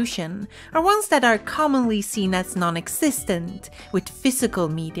distribution are ones that are commonly seen as non-existent with physical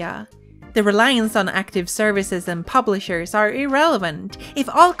media. The reliance on active services and publishers are irrelevant if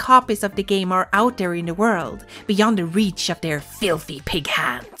all copies of the game are out there in the world, beyond the reach of their filthy pig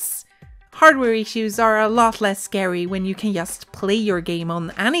hands. Hardware issues are a lot less scary when you can just play your game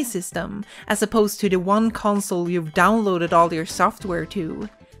on any system, as opposed to the one console you've downloaded all your software to.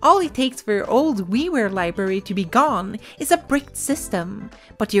 All it takes for your old WiiWare library to be gone is a bricked system,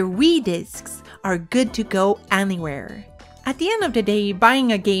 but your Wii discs are good to go anywhere. At the end of the day,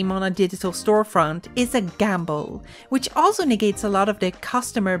 buying a game on a digital storefront is a gamble, which also negates a lot of the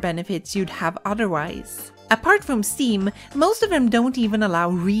customer benefits you'd have otherwise. Apart from Steam, most of them don't even allow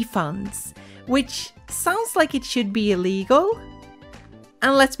refunds, which sounds like it should be illegal?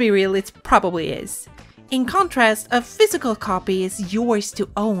 And let's be real, it probably is. In contrast, a physical copy is yours to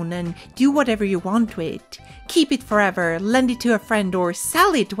own and do whatever you want with it. Keep it forever, lend it to a friend, or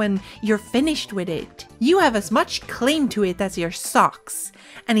sell it when you're finished with it. You have as much claim to it as your socks.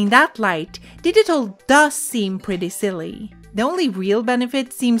 And in that light, digital does seem pretty silly. The only real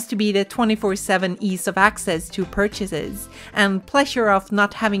benefit seems to be the 24/7 ease of access to purchases, and pleasure of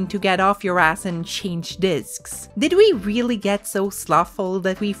not having to get off your ass and change discs. Did we really get so slothful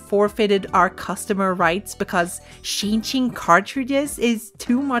that we forfeited our customer rights because changing cartridges is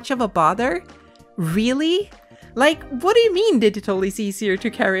too much of a bother? Really? Like, what do you mean digital is easier to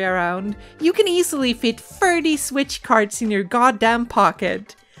carry around? You can easily fit 30 Switch cards in your goddamn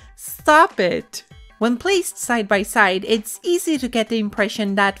pocket. Stop it. When placed side by side, it's easy to get the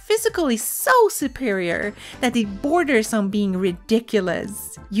impression that physical is so superior that it borders on being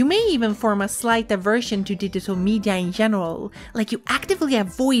ridiculous. You may even form a slight aversion to digital media in general, like you actively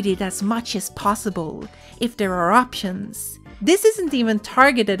avoid it as much as possible, if there are options. This isn't even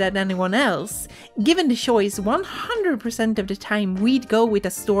targeted at anyone else. Given the choice, 100% of the time we'd go with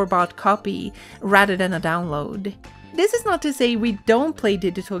a store-bought copy rather than a download. This is not to say we don't play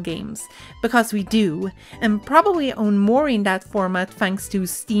digital games, because we do, and probably own more in that format thanks to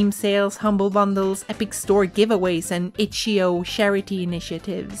Steam sales, Humble Bundles, Epic Store giveaways, and itch.io charity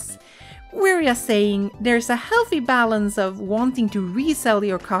initiatives. We're just saying there's a healthy balance of wanting to resell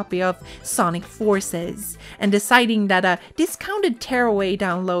your copy of Sonic Forces and deciding that a discounted tearaway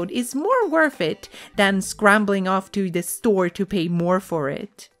download is more worth it than scrambling off to the store to pay more for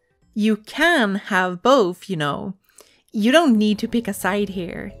it. You can have both, you know. You don't need to pick a side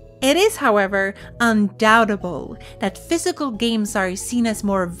here. It is, however, undoubtable that physical games are seen as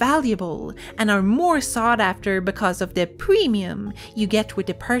more valuable and are more sought after because of the premium you get with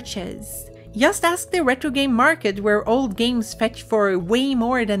the purchase. Just ask the retro game market, where old games fetch for way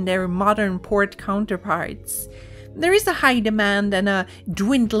more than their modern port counterparts. There is a high demand and a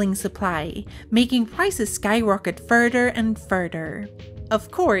dwindling supply, making prices skyrocket further and further. Of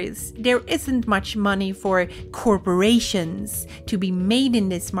course, there isn't much money for corporations to be made in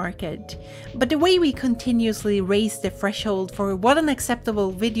this market, but the way we continuously raise the threshold for what an acceptable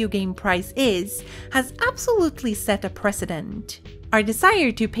video game price is has absolutely set a precedent. Our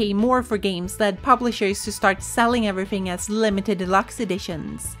desire to pay more for games led publishers to start selling everything as limited deluxe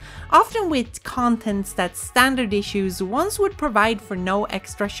editions, often with contents that standard issues once would provide for no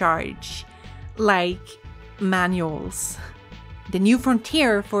extra charge, like manuals. The new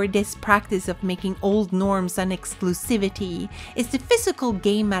frontier for this practice of making old norms an exclusivity is the physical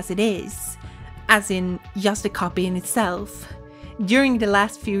game as it is, as in just a copy in itself. During the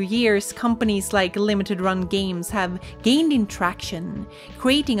last few years, companies like Limited Run Games have gained in traction,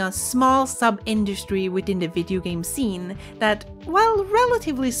 creating a small sub-industry within the video game scene that, while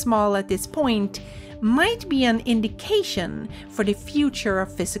relatively small at this point, might be an indication for the future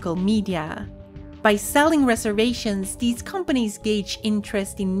of physical media. By selling reservations, these companies gauge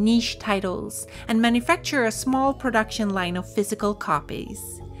interest in niche titles and manufacture a small production line of physical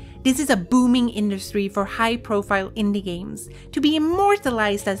copies. This is a booming industry for high-profile indie games to be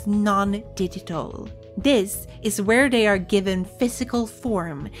immortalized as non-digital. This is where they are given physical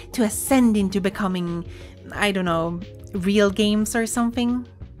form to ascend into becoming, I don't know, real games or something.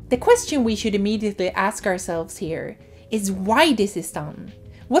 The question we should immediately ask ourselves here is why this is done.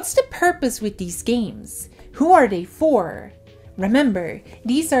 What's the purpose with these games? Who are they for? Remember,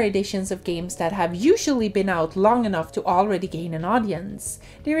 these are editions of games that have usually been out long enough to already gain an audience.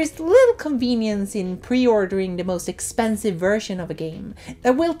 There is little convenience in pre-ordering the most expensive version of a game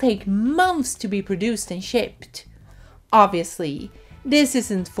that will take months to be produced and shipped. Obviously, this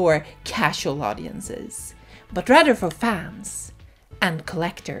isn't for casual audiences, but rather for fans and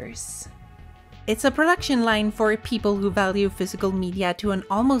collectors. It's a production line for people who value physical media to an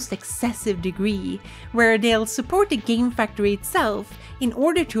almost excessive degree, where they'll support the game factory itself in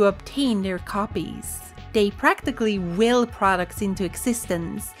order to obtain their copies. They practically will products into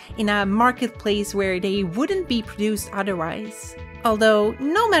existence in a marketplace where they wouldn't be produced otherwise. Although,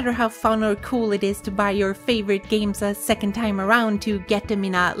 no matter how fun or cool it is to buy your favorite games a second time around to get them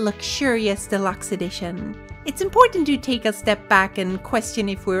in a luxurious deluxe edition, it's important to take a step back and question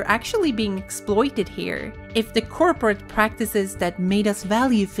if we're actually being exploited here. If the corporate practices that made us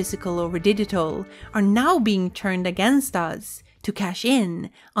value physical over digital are now being turned against us to cash in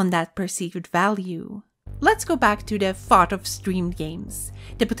on that perceived value. Let's go back to the thought of streamed games,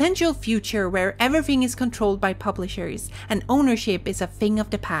 the potential future where everything is controlled by publishers and ownership is a thing of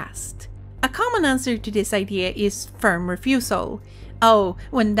the past. A common answer to this idea is firm refusal. Oh,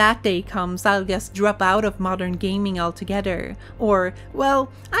 when that day comes, I'll just drop out of modern gaming altogether. Or,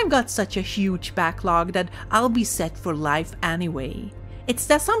 well, I've got such a huge backlog that I'll be set for life anyway. It's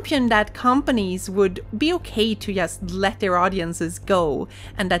the assumption that companies would be okay to just let their audiences go,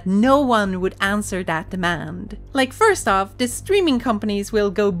 and that no one would answer that demand. Like, first off, the streaming companies will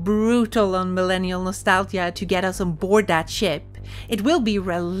go brutal on millennial nostalgia to get us on board that ship. It will be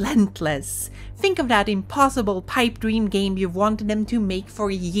relentless. Think of that impossible pipe dream game you've wanted them to make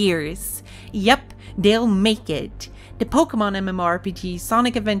for years. Yep, they'll make it. The Pokemon MMORPG,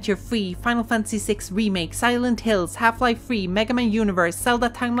 Sonic Adventure 3, Final Fantasy VI Remake, Silent Hills, Half-Life 3, Mega Man Universe,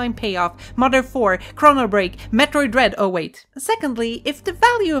 Zelda Timeline Payoff, Mother 4, Chrono Break, Metroid Dread. Oh wait. Secondly, if the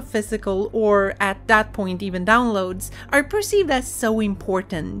value of physical, or at that point even downloads, are perceived as so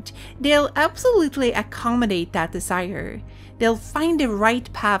important, they'll absolutely accommodate that desire. They'll find the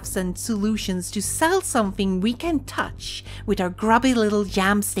right paths and solutions to sell something we can touch with our grubby little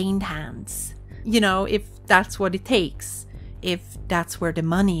jam-stained hands. You know, if that's what it takes, if that's where the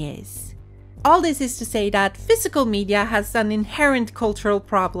money is. All this is to say that physical media has an inherent cultural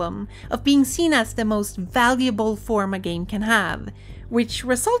problem of being seen as the most valuable form a game can have, which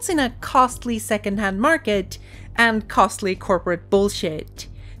results in a costly secondhand market and costly corporate bullshit.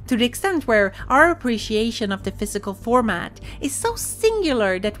 To the extent where our appreciation of the physical format is so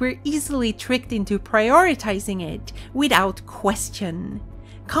singular that we're easily tricked into prioritizing it without question.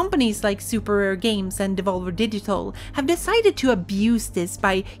 Companies like Super Rare Games and Devolver Digital have decided to abuse this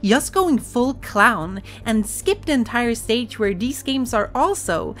by just going full clown and skip the entire stage where these games are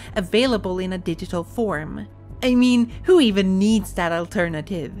also available in a digital form. I mean, who even needs that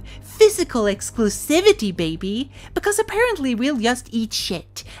alternative? Physical exclusivity, baby! Because apparently we'll just eat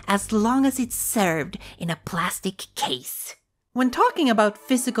shit as long as it's served in a plastic case. When talking about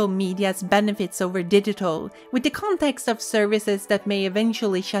physical media's benefits over digital, with the context of services that may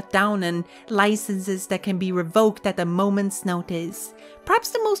eventually shut down and licenses that can be revoked at a moment's notice,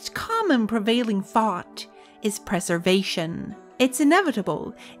 perhaps the most common prevailing thought is preservation. It's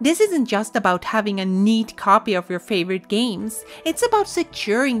inevitable. This isn't just about having a neat copy of your favorite games, it's about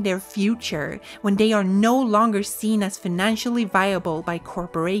securing their future when they are no longer seen as financially viable by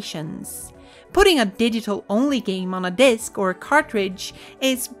corporations. Putting a digital-only game on a disc or cartridge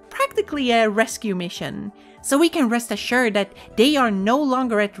is practically a rescue mission, so we can rest assured that they are no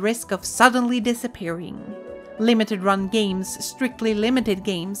longer at risk of suddenly disappearing. Limited run games, strictly limited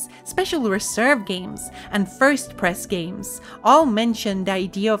games, special reserve games, and first press games all mention the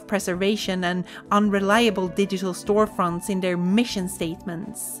idea of preservation and unreliable digital storefronts in their mission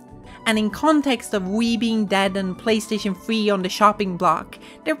statements. And in context of Wii being dead and PlayStation 3 on the shopping block,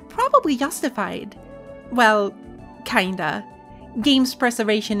 they're probably justified. Well, kinda. Games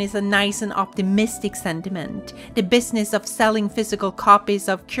preservation is a nice and optimistic sentiment. The business of selling physical copies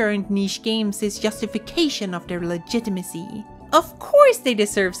of current niche games is justification of their legitimacy. Of course they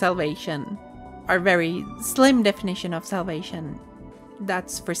deserve salvation. Our very slim definition of salvation.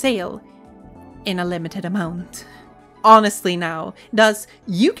 That's for sale. In a limited amount. Honestly now, does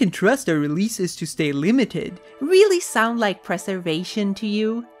 "you can trust our releases to stay limited" really sound like preservation to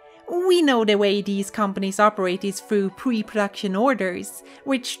you? We know the way these companies operate is through pre-production orders,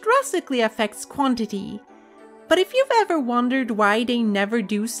 which drastically affects quantity. But if you've ever wondered why they never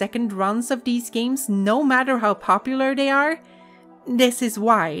do second runs of these games no matter how popular they are, this is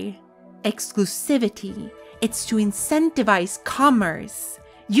why. Exclusivity. It's to incentivize commerce.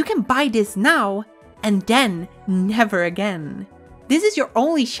 You can buy this now, and then never again. This is your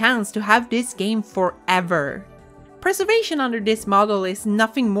only chance to have this game forever. Preservation under this model is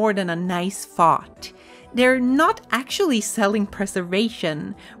nothing more than a nice thought. They're not actually selling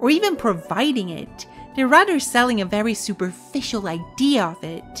preservation, or even providing it. They're rather selling a very superficial idea of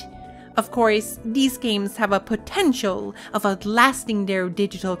it. Of course, these games have a potential of outlasting their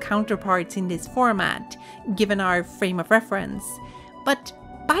digital counterparts in this format, given our frame of reference. But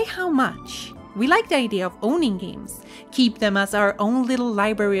by how much? We like the idea of owning games, keep them as our own little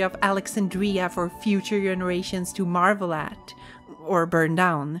library of Alexandria for future generations to marvel at, or burn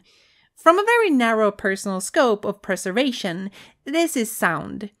down. From a very narrow personal scope of preservation, this is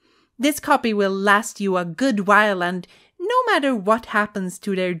sound. This copy will last you a good while, and no matter what happens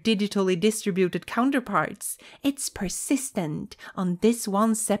to their digitally distributed counterparts, it's persistent on this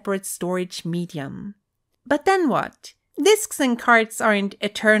one separate storage medium. But then what? Discs and carts aren't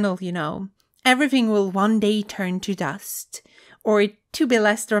eternal, you know. Everything will one day turn to dust. Or, to be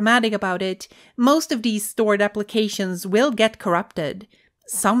less dramatic about it, most of these stored applications will get corrupted.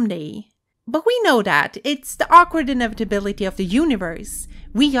 Someday. But we know that. It's the awkward inevitability of the universe.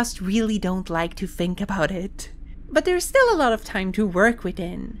 We just really don't like to think about it. But there's still a lot of time to work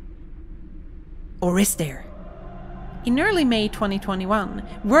within. Or is there? In early May 2021,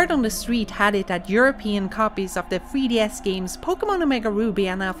 word on the street had it that European copies of the 3DS games Pokemon Omega Ruby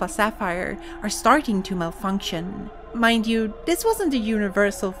and Alpha Sapphire are starting to malfunction. Mind you, this wasn't a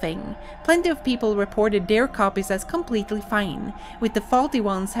universal thing. Plenty of people reported their copies as completely fine, with the faulty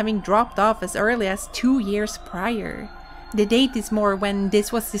ones having dropped off as early as 2 years prior. The date is more when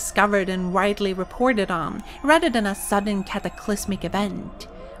this was discovered and widely reported on, rather than a sudden cataclysmic event.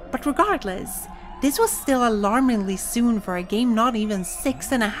 But regardless, this was still alarmingly soon for a game not even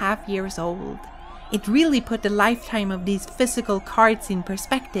 6.5 years old. It really put the lifetime of these physical cards in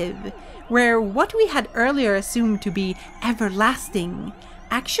perspective, where what we had earlier assumed to be everlasting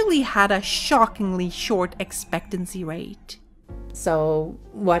actually had a shockingly short expectancy rate. So,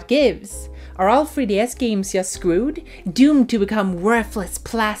 what gives? Are all 3DS games just screwed, doomed to become worthless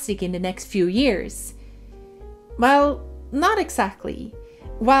plastic in the next few years? Well, not exactly.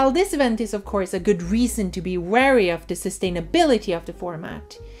 While this event is of course a good reason to be wary of the sustainability of the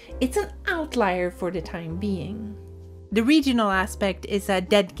format, it's an outlier for the time being. The regional aspect is a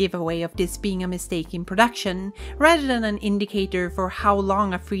dead giveaway of this being a mistake in production, rather than an indicator for how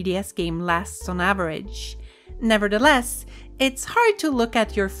long a 3DS game lasts on average. Nevertheless, it's hard to look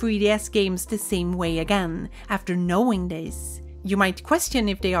at your 3DS games the same way again after knowing this. You might question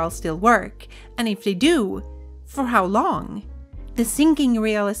if they all still work, and if they do, for how long? The sinking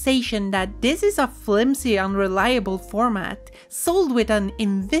realization that this is a flimsy, unreliable format sold with an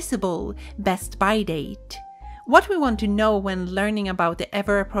invisible best buy date. What we want to know when learning about the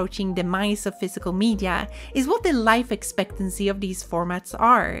ever-approaching demise of physical media is what the life expectancy of these formats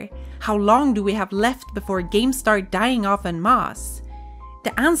are. How long do we have left before games start dying off en masse?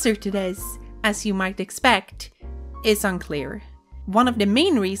 The answer to this, as you might expect, is unclear. One of the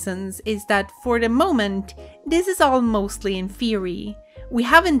main reasons is that for the moment, this is all mostly in theory. We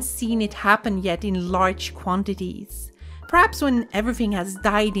haven't seen it happen yet in large quantities. Perhaps when everything has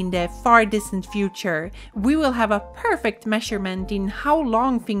died in the far distant future, we will have a perfect measurement in how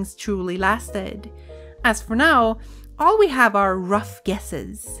long things truly lasted. As for now, all we have are rough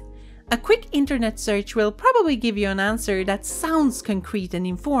guesses. A quick internet search will probably give you an answer that sounds concrete and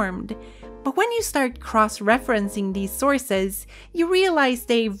informed, but when you start cross-referencing these sources, you realize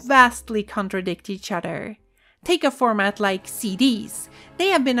they vastly contradict each other. Take a format like CDs. They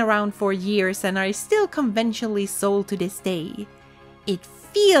have been around for years and are still conventionally sold to this day. It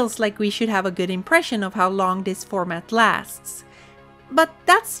feels like we should have a good impression of how long this format lasts. But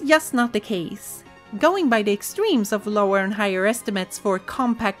that's just not the case. Going by the extremes of lower and higher estimates for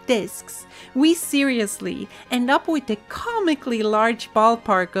compact discs, we seriously end up with the comically large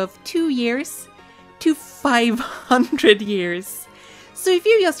ballpark of 2 years to 500 years. So if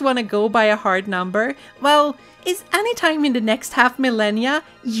you just want to go by a hard number, well, is any time in the next half millennia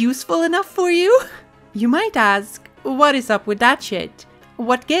useful enough for you? You might ask, what is up with that shit?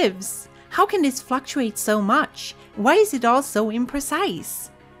 What gives? How can this fluctuate so much? Why is it all so imprecise?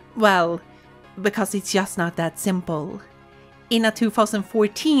 Well, because it's just not that simple. In a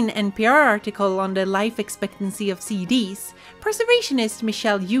 2014 NPR article on the life expectancy of CDs, preservationist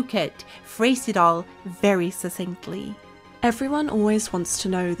Michelle Ukett phrased it all very succinctly. Everyone always wants to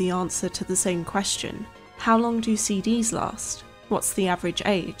know the answer to the same question. How long do CDs last? What's the average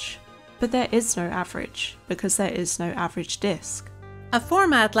age? But there is no average, because there is no average disc. A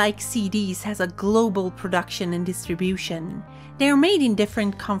format like CDs has a global production and distribution. They are made in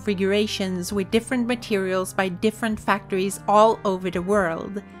different configurations with different materials by different factories all over the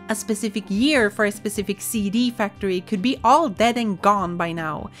world. A specific year for a specific CD factory could be all dead and gone by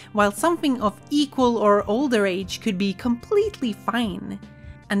now, while something of equal or older age could be completely fine.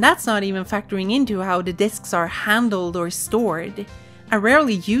 And that's not even factoring into how the discs are handled or stored. A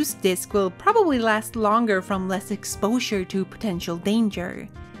rarely used disc will probably last longer from less exposure to potential danger.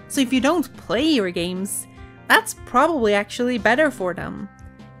 So if you don't play your games, that's probably actually better for them.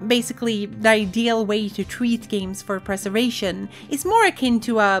 Basically, the ideal way to treat games for preservation is more akin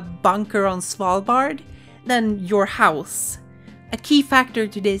to a bunker on Svalbard than your house. A key factor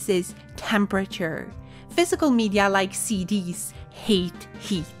to this is temperature. Physical media like CDs hate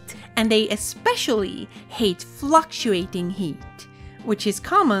heat, and they especially hate fluctuating heat, which is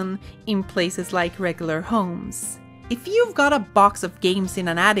common in places like regular homes. If you've got a box of games in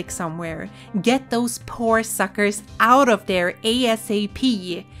an attic somewhere, get those poor suckers out of there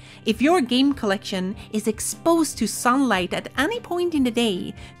ASAP. If your game collection is exposed to sunlight at any point in the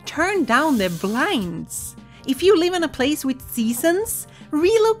day, turn down the blinds. If you live in a place with seasons,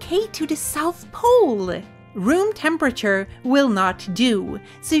 relocate to the South Pole. Room temperature will not do,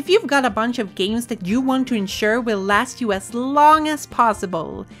 so if you've got a bunch of games that you want to ensure will last you as long as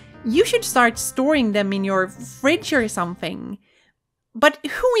possible, you should start storing them in your fridge or something. But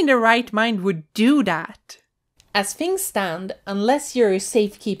who in their right mind would do that? As things stand, unless you're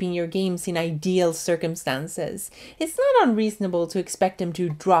safekeeping your games in ideal circumstances, it's not unreasonable to expect them to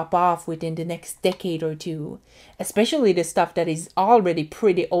drop off within the next decade or two, especially the stuff that is already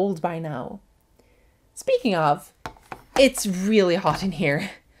pretty old by now. Speaking of, it's really hot in here.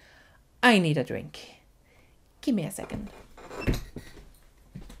 I need a drink. Give me a second.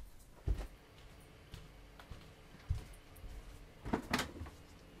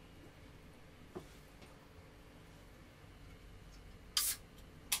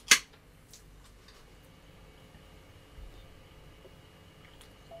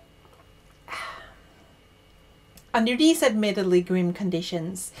 Under these admittedly grim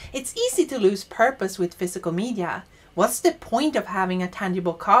conditions, it's easy to lose purpose with physical media. What's the point of having a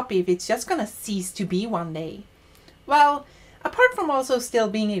tangible copy if it's just gonna cease to be one day? Well, apart from also still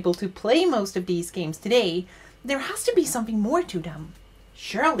being able to play most of these games today, there has to be something more to them.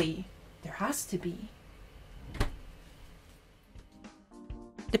 Surely, there has to be.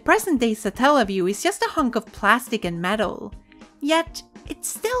 The present-day Satellaview is just a hunk of plastic and metal. Yet, it's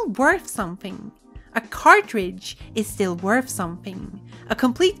still worth something. A cartridge is still worth something. A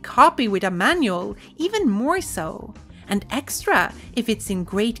complete copy with a manual, even more so. And extra if it's in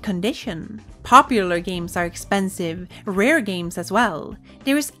great condition. Popular games are expensive, rare games as well.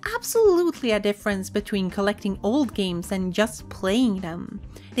 There is absolutely a difference between collecting old games and just playing them.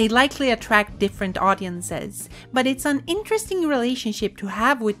 They likely attract different audiences, but it's an interesting relationship to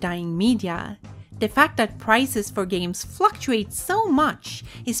have with dying media. The fact that prices for games fluctuate so much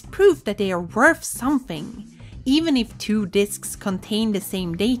is proof that they are worth something. Even if two discs contain the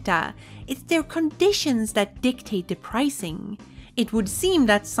same data, it's their conditions that dictate the pricing. It would seem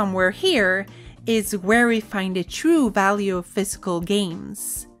that somewhere here is where we find the true value of physical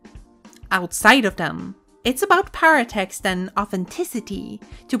games. Outside of them, it's about paratext and authenticity,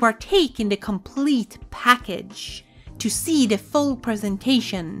 to partake in the complete package, to see the full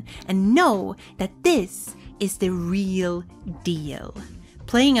presentation and know that this is the real deal.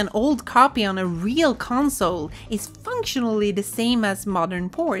 Playing an old copy on a real console is functionally the same as modern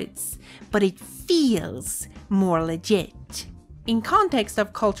ports, but it feels more legit. In context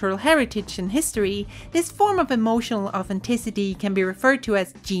of cultural heritage and history, this form of emotional authenticity can be referred to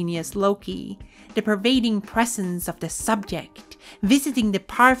as genius loci, the pervading presence of the subject, visiting the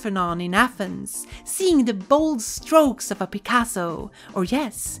Parthenon in Athens, seeing the bold strokes of a Picasso, or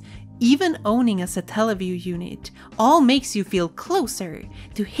yes, even owning a Satellaview unit, all makes you feel closer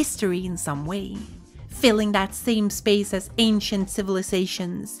to history in some way. Filling that same space as ancient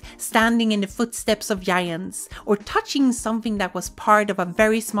civilizations, standing in the footsteps of giants, or touching something that was part of a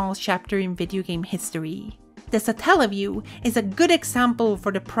very small chapter in video game history. The Satellaview is a good example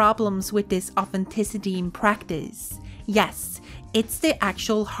for the problems with this authenticity in practice. Yes, it's the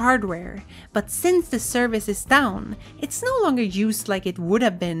actual hardware, but since the service is down, it's no longer used like it would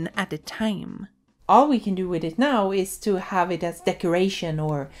have been at the time. All we can do with it now is to have it as decoration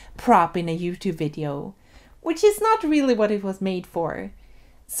or prop in a YouTube video, which is not really what it was made for.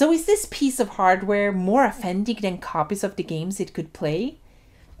 So is this piece of hardware more authentic than copies of the games it could play?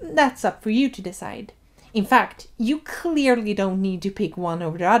 That's up for you to decide. In fact, you clearly don't need to pick one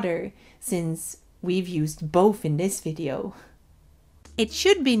over the other, since we've used both in this video. It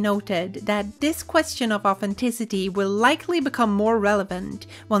should be noted that this question of authenticity will likely become more relevant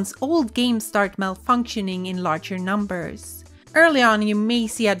once old games start malfunctioning in larger numbers. Early on, you may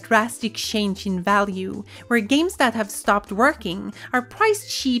see a drastic change in value, where games that have stopped working are priced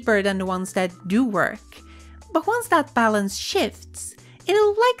cheaper than the ones that do work. But once that balance shifts,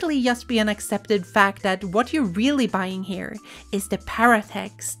 it'll likely just be an accepted fact that what you're really buying here is the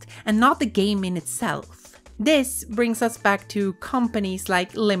paratext and not the game in itself. This brings us back to companies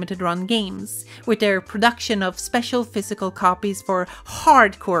like Limited Run Games, with their production of special physical copies for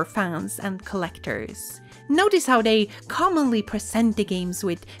hardcore fans and collectors. Notice how they commonly present the games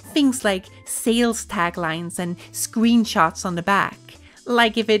with things like sales taglines and screenshots on the back,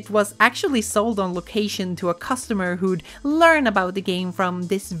 like if it was actually sold on location to a customer who'd learn about the game from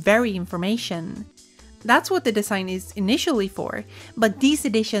this very information. That's what the design is initially for, but these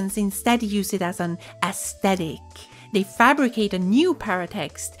editions instead use it as an aesthetic. They fabricate a new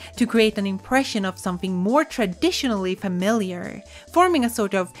paratext to create an impression of something more traditionally familiar, forming a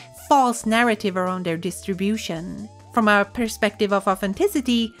sort of false narrative around their distribution. From a perspective of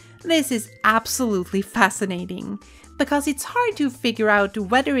authenticity, this is absolutely fascinating, because it's hard to figure out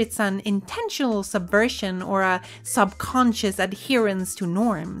whether it's an intentional subversion or a subconscious adherence to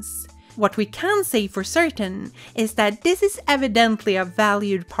norms. What we can say for certain is that this is evidently a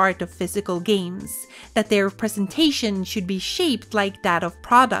valued part of physical games, that their presentation should be shaped like that of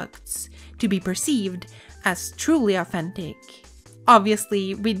products, to be perceived as truly authentic.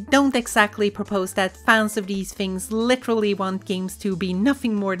 Obviously, we don't exactly propose that fans of these things literally want games to be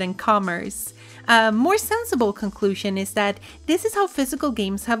nothing more than commerce. A more sensible conclusion is that this is how physical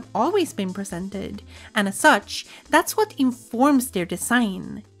games have always been presented, and as such, that's what informs their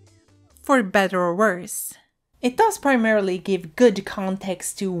design. For better or worse. It does primarily give good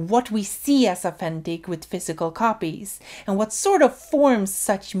context to what we see as authentic with physical copies, and what sort of forms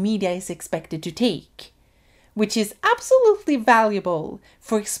such media is expected to take, which is absolutely valuable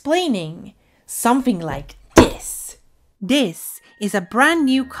for explaining something like this. This is a brand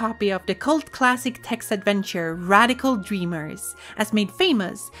new copy of the cult classic text adventure Radical Dreamers, as made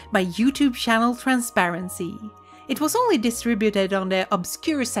famous by YouTube channel Transparency. It was only distributed on the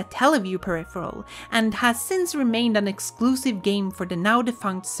obscure Satellaview peripheral, and has since remained an exclusive game for the now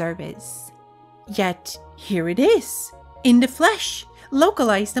defunct service. Yet, here it is, in the flesh,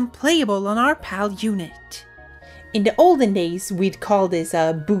 localized and playable on our PAL unit. In the olden days, we'd call this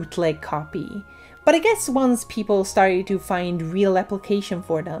a bootleg copy, but I guess once people started to find real application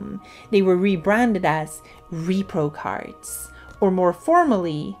for them, they were rebranded as repro cards, or more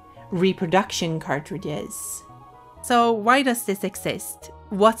formally, reproduction cartridges. So why does this exist?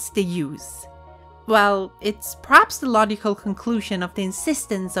 What's the use? Well, it's perhaps the logical conclusion of the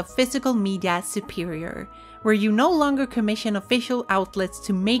insistence of physical media as superior, where you no longer commission official outlets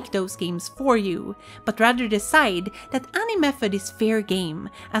to make those games for you, but rather decide that any method is fair game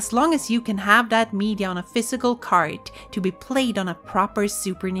as long as you can have that media on a physical cart to be played on a proper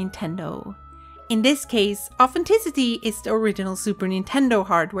Super Nintendo. In this case, authenticity is the original Super Nintendo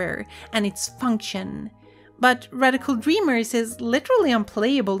hardware and its function. But Radical Dreamers is literally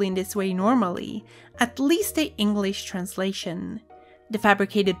unplayable in this way normally, at least the English translation. The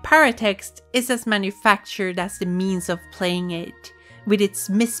fabricated paratext is as manufactured as the means of playing it, with its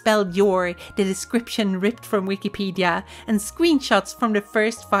misspelled your, the description ripped from Wikipedia, and screenshots from the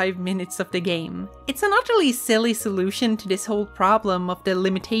first 5 minutes of the game. It's an utterly silly solution to this whole problem of the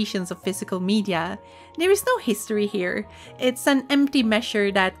limitations of physical media. There is no history here. It's an empty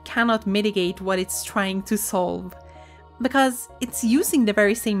measure that cannot mitigate what it's trying to solve. Because it's using the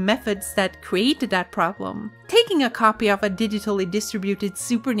very same methods that created that problem. Taking a copy of a digitally distributed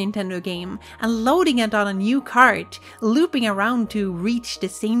Super Nintendo game and loading it on a new cart, looping around to reach the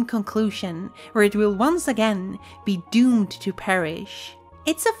same conclusion, where it will once again be doomed to perish.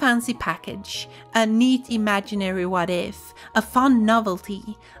 It's a fancy package, a neat imaginary what if, a fun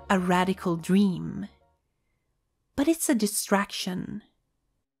novelty, a radical dream. But it's a distraction.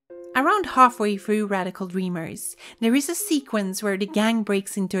 Around halfway through Radical Dreamers, there is a sequence where the gang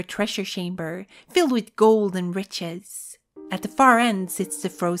breaks into a treasure chamber filled with gold and riches. At the far end sits the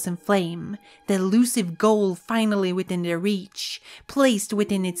Frozen Flame, the elusive goal finally within their reach, placed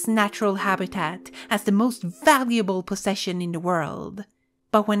within its natural habitat as the most valuable possession in the world.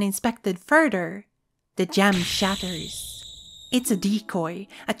 But when inspected further, the gem shatters. It's a decoy,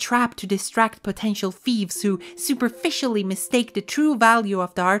 a trap to distract potential thieves who superficially mistake the true value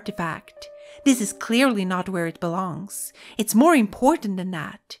of the artifact. This is clearly not where it belongs. It's more important than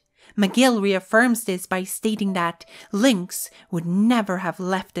that. McGill reaffirms this by stating that Lynx would never have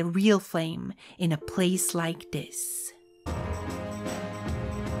left the real flame in a place like this.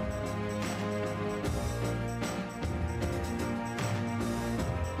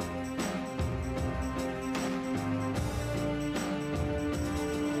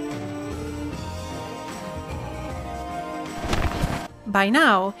 By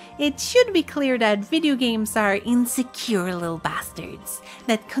now, it should be clear that video games are insecure little bastards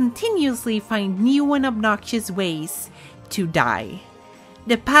that continuously find new and obnoxious ways to die.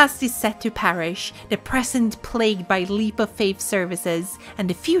 The past is set to perish, the present plagued by leap of faith services, and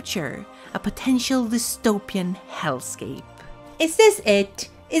the future a potential dystopian hellscape. Is this it?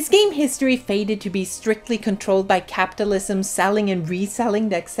 Is game history fated to be strictly controlled by capitalism selling and reselling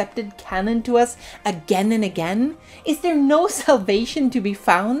the accepted canon to us again and again? Is there no salvation to be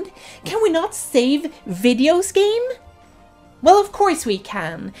found? Can we not save videos game? Well, of course we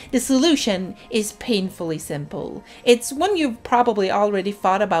can. The solution is painfully simple. It's one you've probably already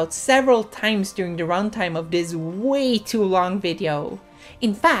thought about several times during the runtime of this way too long video.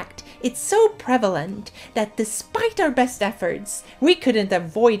 In fact, it's so prevalent that despite our best efforts, we couldn't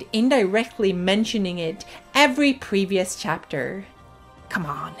avoid indirectly mentioning it every previous chapter. Come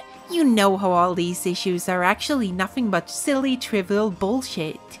on, you know how all these issues are actually nothing but silly, trivial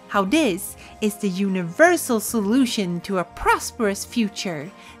bullshit. How this is the universal solution to a prosperous future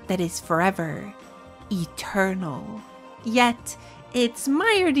that is forever eternal. Yet, it's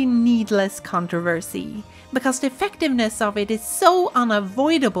mired in needless controversy, because the effectiveness of it is so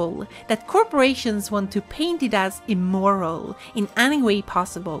unavoidable that corporations want to paint it as immoral in any way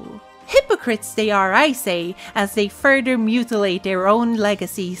possible. Hypocrites they are, I say, as they further mutilate their own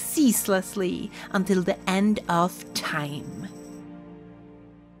legacy ceaselessly until the end of time.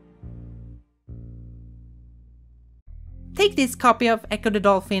 Take this copy of Echo the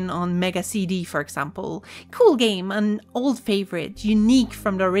Dolphin on Mega CD for example. Cool game, an old favorite, unique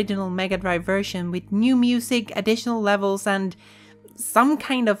from the original Mega Drive version with new music, additional levels and some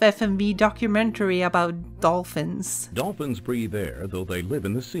kind of FMV documentary about dolphins. Dolphins breathe air, though they live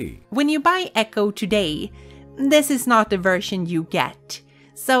in the sea. When you buy Echo today, this is not the version you get,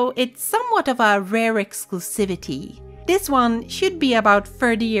 so it's somewhat of a rare exclusivity. This one should be about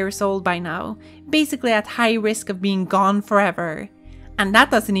 30 years old by now, basically at high risk of being gone forever. And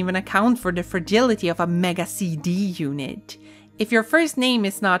that doesn't even account for the fragility of a Mega CD unit. If your first name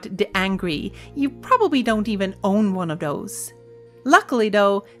is not The Angry, you probably don't even own one of those. Luckily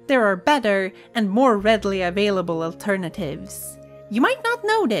though, there are better and more readily available alternatives. You might not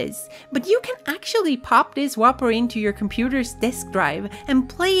know this, but you can actually pop this whopper into your computer's disk drive and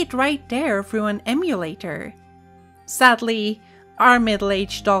play it right there through an emulator. Sadly, Our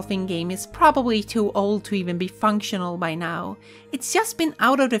middle-aged dolphin game is probably too old to even be functional by now. It's just been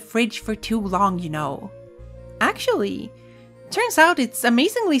out of the fridge for too long, you know. Actually, turns out it's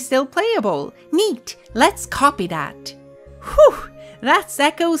amazingly still playable. Neat, let's copy that. Whew, that's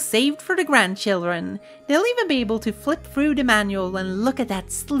Echo saved for the grandchildren. They'll even be able to flip through the manual and look at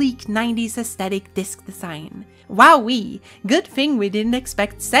that sleek 90s aesthetic disc design. Wowee, good thing we didn't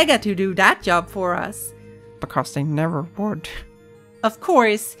expect Sega to do that job for us. Because they never would. Of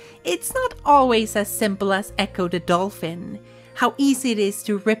course, it's not always as simple as Echo the Dolphin. How easy it is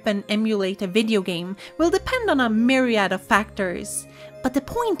to rip and emulate a video game will depend on a myriad of factors. But the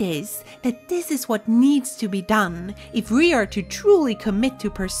point is that this is what needs to be done if we are to truly commit to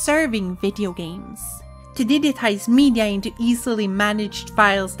preserving video games. To digitize media into easily managed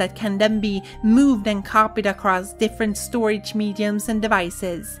files that can then be moved and copied across different storage mediums and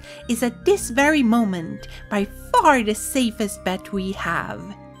devices is at this very moment by far the safest bet we have.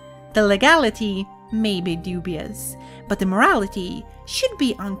 The legality may be dubious, but the morality should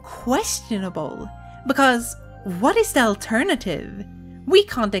be unquestionable. Because what is the alternative? We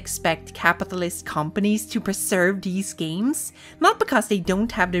can't expect capitalist companies to preserve these games, not because they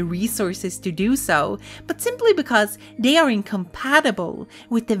don't have the resources to do so, but simply because they are incompatible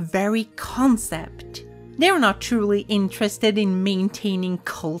with the very concept. They're not truly interested in maintaining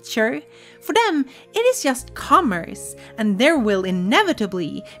culture. For them, it is just commerce, and there will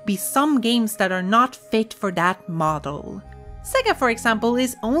inevitably be some games that are not fit for that model. Sega, for example,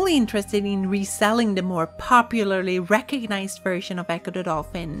 is only interested in reselling the more popularly recognized version of Echo the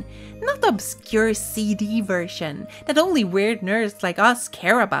Dolphin, not the obscure CD version that only weird nerds like us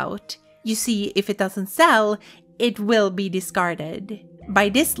care about. You see, if it doesn't sell, it will be discarded. By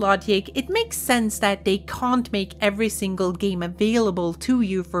this logic, it makes sense that they can't make every single game available to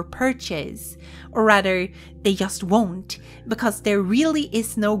you for purchase. Or rather, they just won't, because there really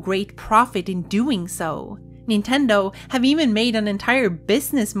is no great profit in doing so. Nintendo have even made an entire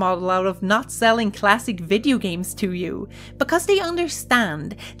business model out of not selling classic video games to you, because they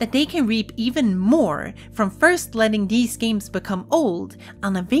understand that they can reap even more from first letting these games become old,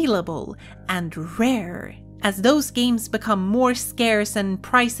 unavailable, and rare. As those games become more scarce and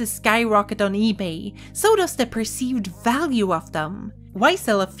prices skyrocket on eBay, so does the perceived value of them. Why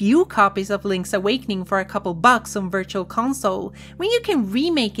sell a few copies of Link's Awakening for a couple bucks on Virtual Console when you can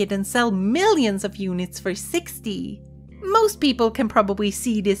remake it and sell millions of units for 60? Most people can probably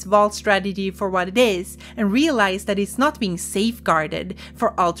see this vault strategy for what it is and realize that it's not being safeguarded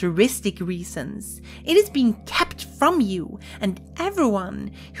for altruistic reasons. It is being kept from you and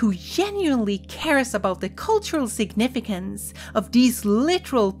everyone who genuinely cares about the cultural significance of these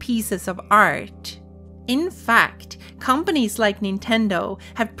literal pieces of art. In fact, companies like Nintendo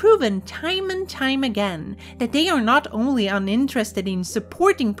have proven time and time again that they are not only uninterested in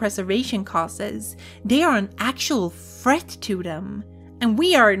supporting preservation causes, they are an actual threat to them. And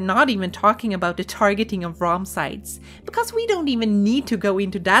we are not even talking about the targeting of ROM sites, because we don't even need to go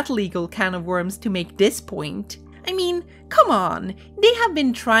into that legal can of worms to make this point. I mean, come on, they have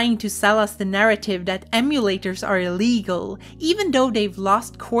been trying to sell us the narrative that emulators are illegal, even though they've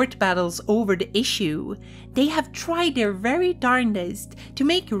lost court battles over the issue. They have tried their very darndest to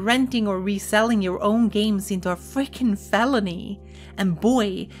make renting or reselling your own games into a frickin' felony. And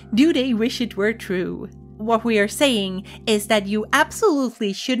boy, do they wish it were true. What we are saying is that you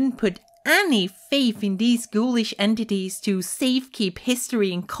absolutely shouldn't put any faith in these ghoulish entities to safekeep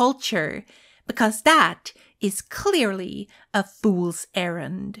history and culture, because that is clearly a fool's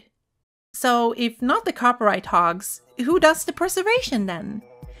errand. So if not the copyright hogs, who does the preservation then?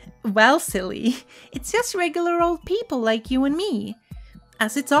 Well, silly, it's just regular old people like you and me,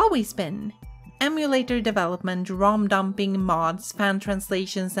 as it's always been. Emulator development, ROM dumping, mods, fan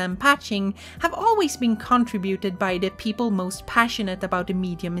translations, and patching have always been contributed by the people most passionate about the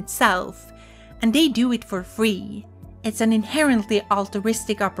medium itself, and they do it for free. It's an inherently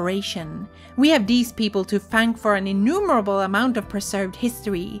altruistic operation. We have these people to thank for an innumerable amount of preserved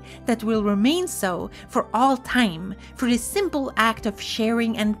history that will remain so for all time for the simple act of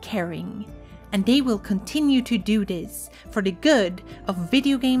sharing and caring. And they will continue to do this for the good of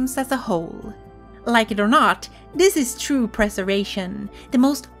video games as a whole. Like it or not, this is true preservation, the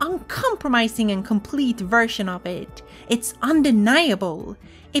most uncompromising and complete version of it. It's undeniable.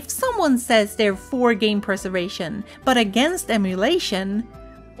 If someone says they're for game preservation, but against emulation,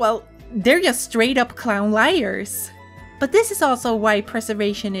 well, they're just straight up clown liars. But this is also why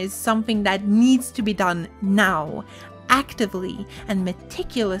preservation is something that needs to be done now, actively and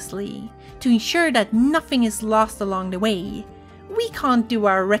meticulously, to ensure that nothing is lost along the way. we can't do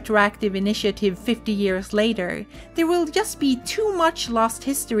our retroactive initiative 50 years later, there will just be too much lost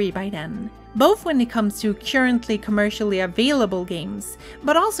history by then. Both when it comes to currently commercially available games,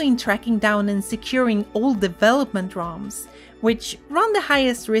 but also in tracking down and securing old development ROMs, which run the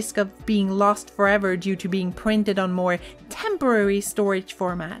highest risk of being lost forever due to being printed on more temporary storage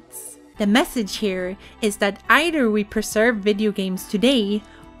formats. The message here is that either we preserve video games today,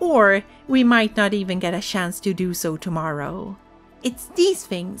 or we might not even get a chance to do so tomorrow. It's these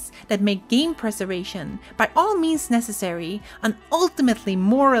things that make game preservation, by all means necessary, an ultimately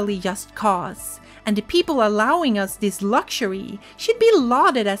morally just cause, and the people allowing us this luxury should be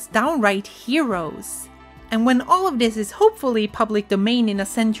lauded as downright heroes. And when all of this is hopefully public domain in a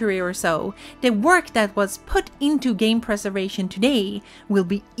century or so, the work that was put into game preservation today will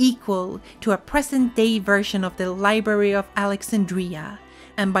be equal to a present-day version of the Library of Alexandria.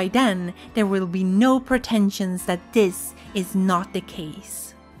 And by then, there will be no pretensions that this is not the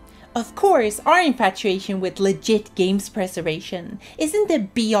case. Of course, our infatuation with legit games preservation isn't the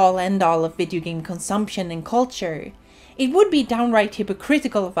be-all end-all of video game consumption and culture. It would be downright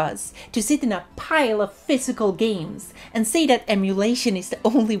hypocritical of us to sit in a pile of physical games and say that emulation is the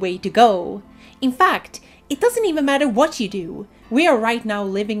only way to go. In fact, it doesn't even matter what you do. We are right now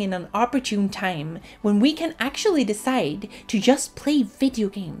living in an opportune time when we can actually decide to just play video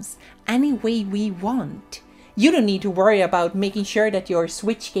games any way we want. You don't need to worry about making sure that your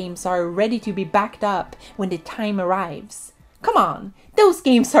Switch games are ready to be backed up when the time arrives. Come on, those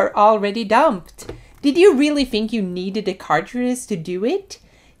games are already dumped. Did you really think you needed the cartridges to do it?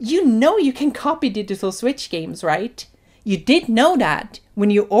 You know you can copy digital Switch games, right? You did know that when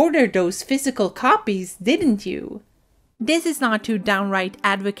you ordered those physical copies, didn't you? This is not to downright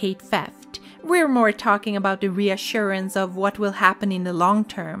advocate theft. We're more talking about the reassurance of what will happen in the long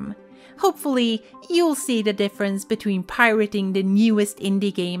term. Hopefully, you'll see the difference between pirating the newest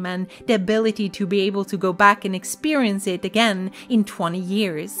indie game and the ability to be able to go back and experience it again in 20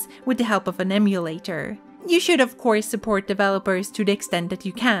 years with the help of an emulator. You should of course support developers to the extent that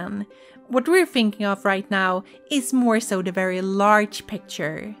you can. What we're thinking of right now is more so the very large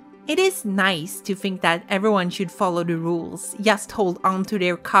picture. It is nice to think that everyone should follow the rules, just hold on to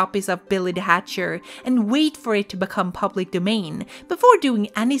their copies of Billy the Hatcher and wait for it to become public domain before doing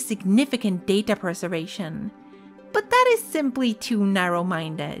any significant data preservation. But that is simply too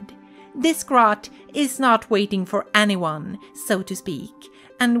narrow-minded. This grot is not waiting for anyone, so to speak.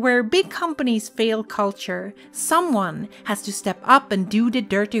 And where big companies fail culture, someone has to step up and do the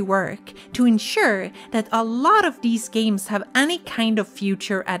dirty work to ensure that a lot of these games have any kind of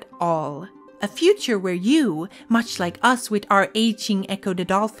future at all. A future where you, much like us with our aging Echo the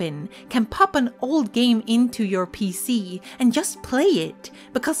Dolphin, can pop an old game into your PC and just play it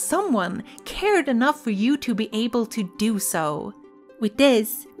because someone cared enough for you to be able to do so. With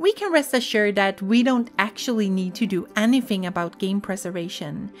this, we can rest assured that we don't actually need to do anything about game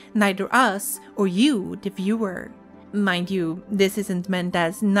preservation, neither us or you, the viewer. Mind you, this isn't meant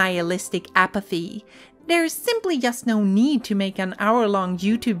as nihilistic apathy. There's simply just no need to make an hour-long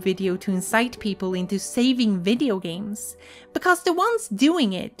YouTube video to incite people into saving video games, because the ones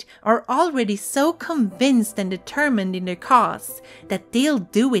doing it are already so convinced and determined in their cause that they'll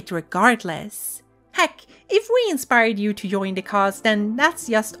do it regardless. Heck, if we inspired you to join the cause, then that's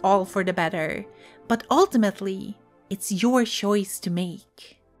just all for the better. But ultimately, it's your choice to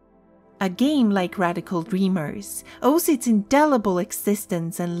make. A game like Radical Dreamers owes its indelible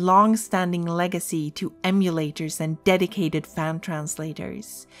existence and long-standing legacy to emulators and dedicated fan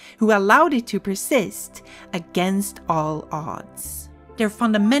translators, who allowed it to persist against all odds. They're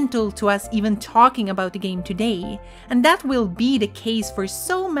fundamental to us even talking about the game today, and that will be the case for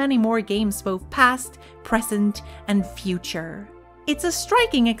so many more games both past, present, and future. It's a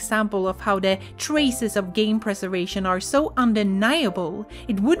striking example of how the traces of game preservation are so undeniable,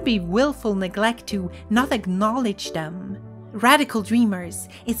 it would be willful neglect to not acknowledge them. Radical Dreamers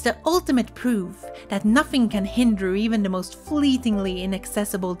is the ultimate proof that nothing can hinder even the most fleetingly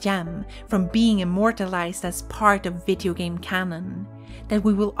inaccessible gem from being immortalized as part of video game canon. That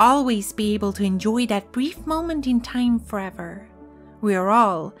we will always be able to enjoy that brief moment in time forever. We are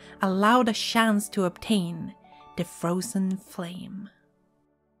all allowed a chance to obtain the frozen flame.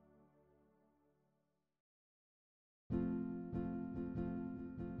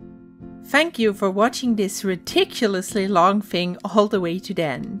 Thank you for watching this ridiculously long thing all the way to the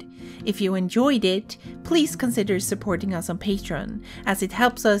end. If you enjoyed it, please consider supporting us on Patreon, as it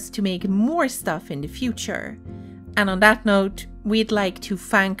helps us to make more stuff in the future. And on that note, we'd like to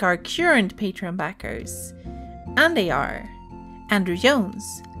thank our current Patreon backers. And they are Andrew Jones,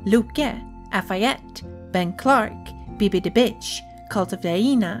 Luke, Afayette, Ben Clark, Bibi the Bitch, Cult of the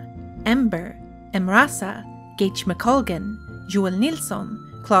Hyena, Ember, Emrasa, Gage McColgan, Joel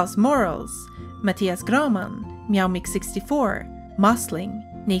Nilsson, Claes Morals, Matthias Graman, Meowmix64, Mosling,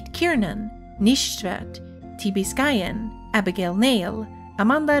 Nate Kiernan, Nishstvet, TB Skyen, Abigail Nail,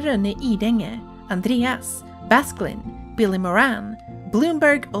 Amanda Rönne Idenge, Andreas, Basklin, Billy Moran,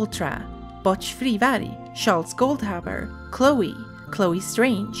 Bloomberg Ultra, Botch Friberg, Charles Goldhaber, Chloe, Chloe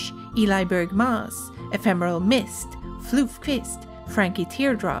Strange, Eli Berg Maas, Ephemeral Mist, Floofquist, Frankie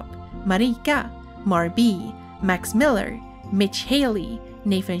Teardrop, Marika, Mar B, Max Miller, Mitch Haley,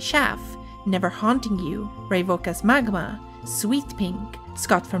 Nathan Schaff, Never Haunting You, Rayvokas Magma, Sweet Pink,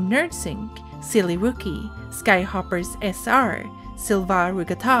 Scott from NerdSync, Silly Rookie, Skyhoppers SR, Silva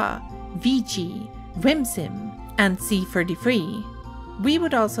Rugata, VG, Wimsim, and C33. We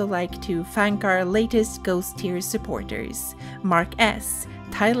would also like to thank our latest Ghost Tier supporters, Mark S,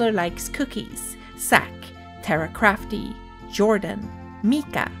 Tyler Likes Cookies, Zach, Tara Crafty, Jordan,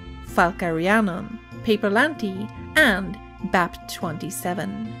 Mika, Falca Rhiannon, Paperlanti, and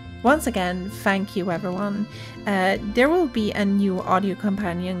BAP27. Once again, thank you everyone. There will be a new audio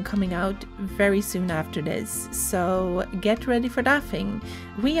companion coming out very soon after this, so get ready for that thing.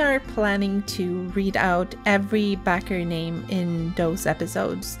 We are planning to read out every backer name in those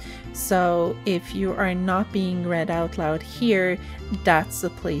episodes, so if you are not being read out loud here, that's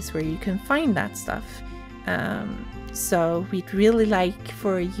the place where you can find that stuff. So we'd really like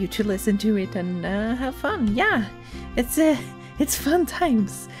for you to listen to it and have fun. Yeah, it's fun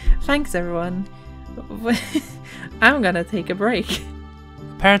times. Thanks everyone. I'm gonna take a break.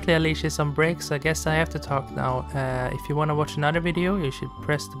 Apparently Alicia's on break, so I guess I have to talk now. If you want to watch another video, you should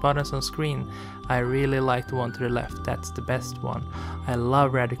press the buttons on screen. I really like the one to the left, that's the best one. I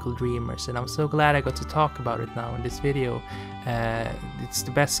love Radical Dreamers, and I'm so glad I got to talk about it now in this video. It's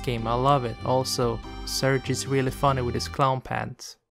the best game, I love it. Also, Serge is really funny with his clown pants.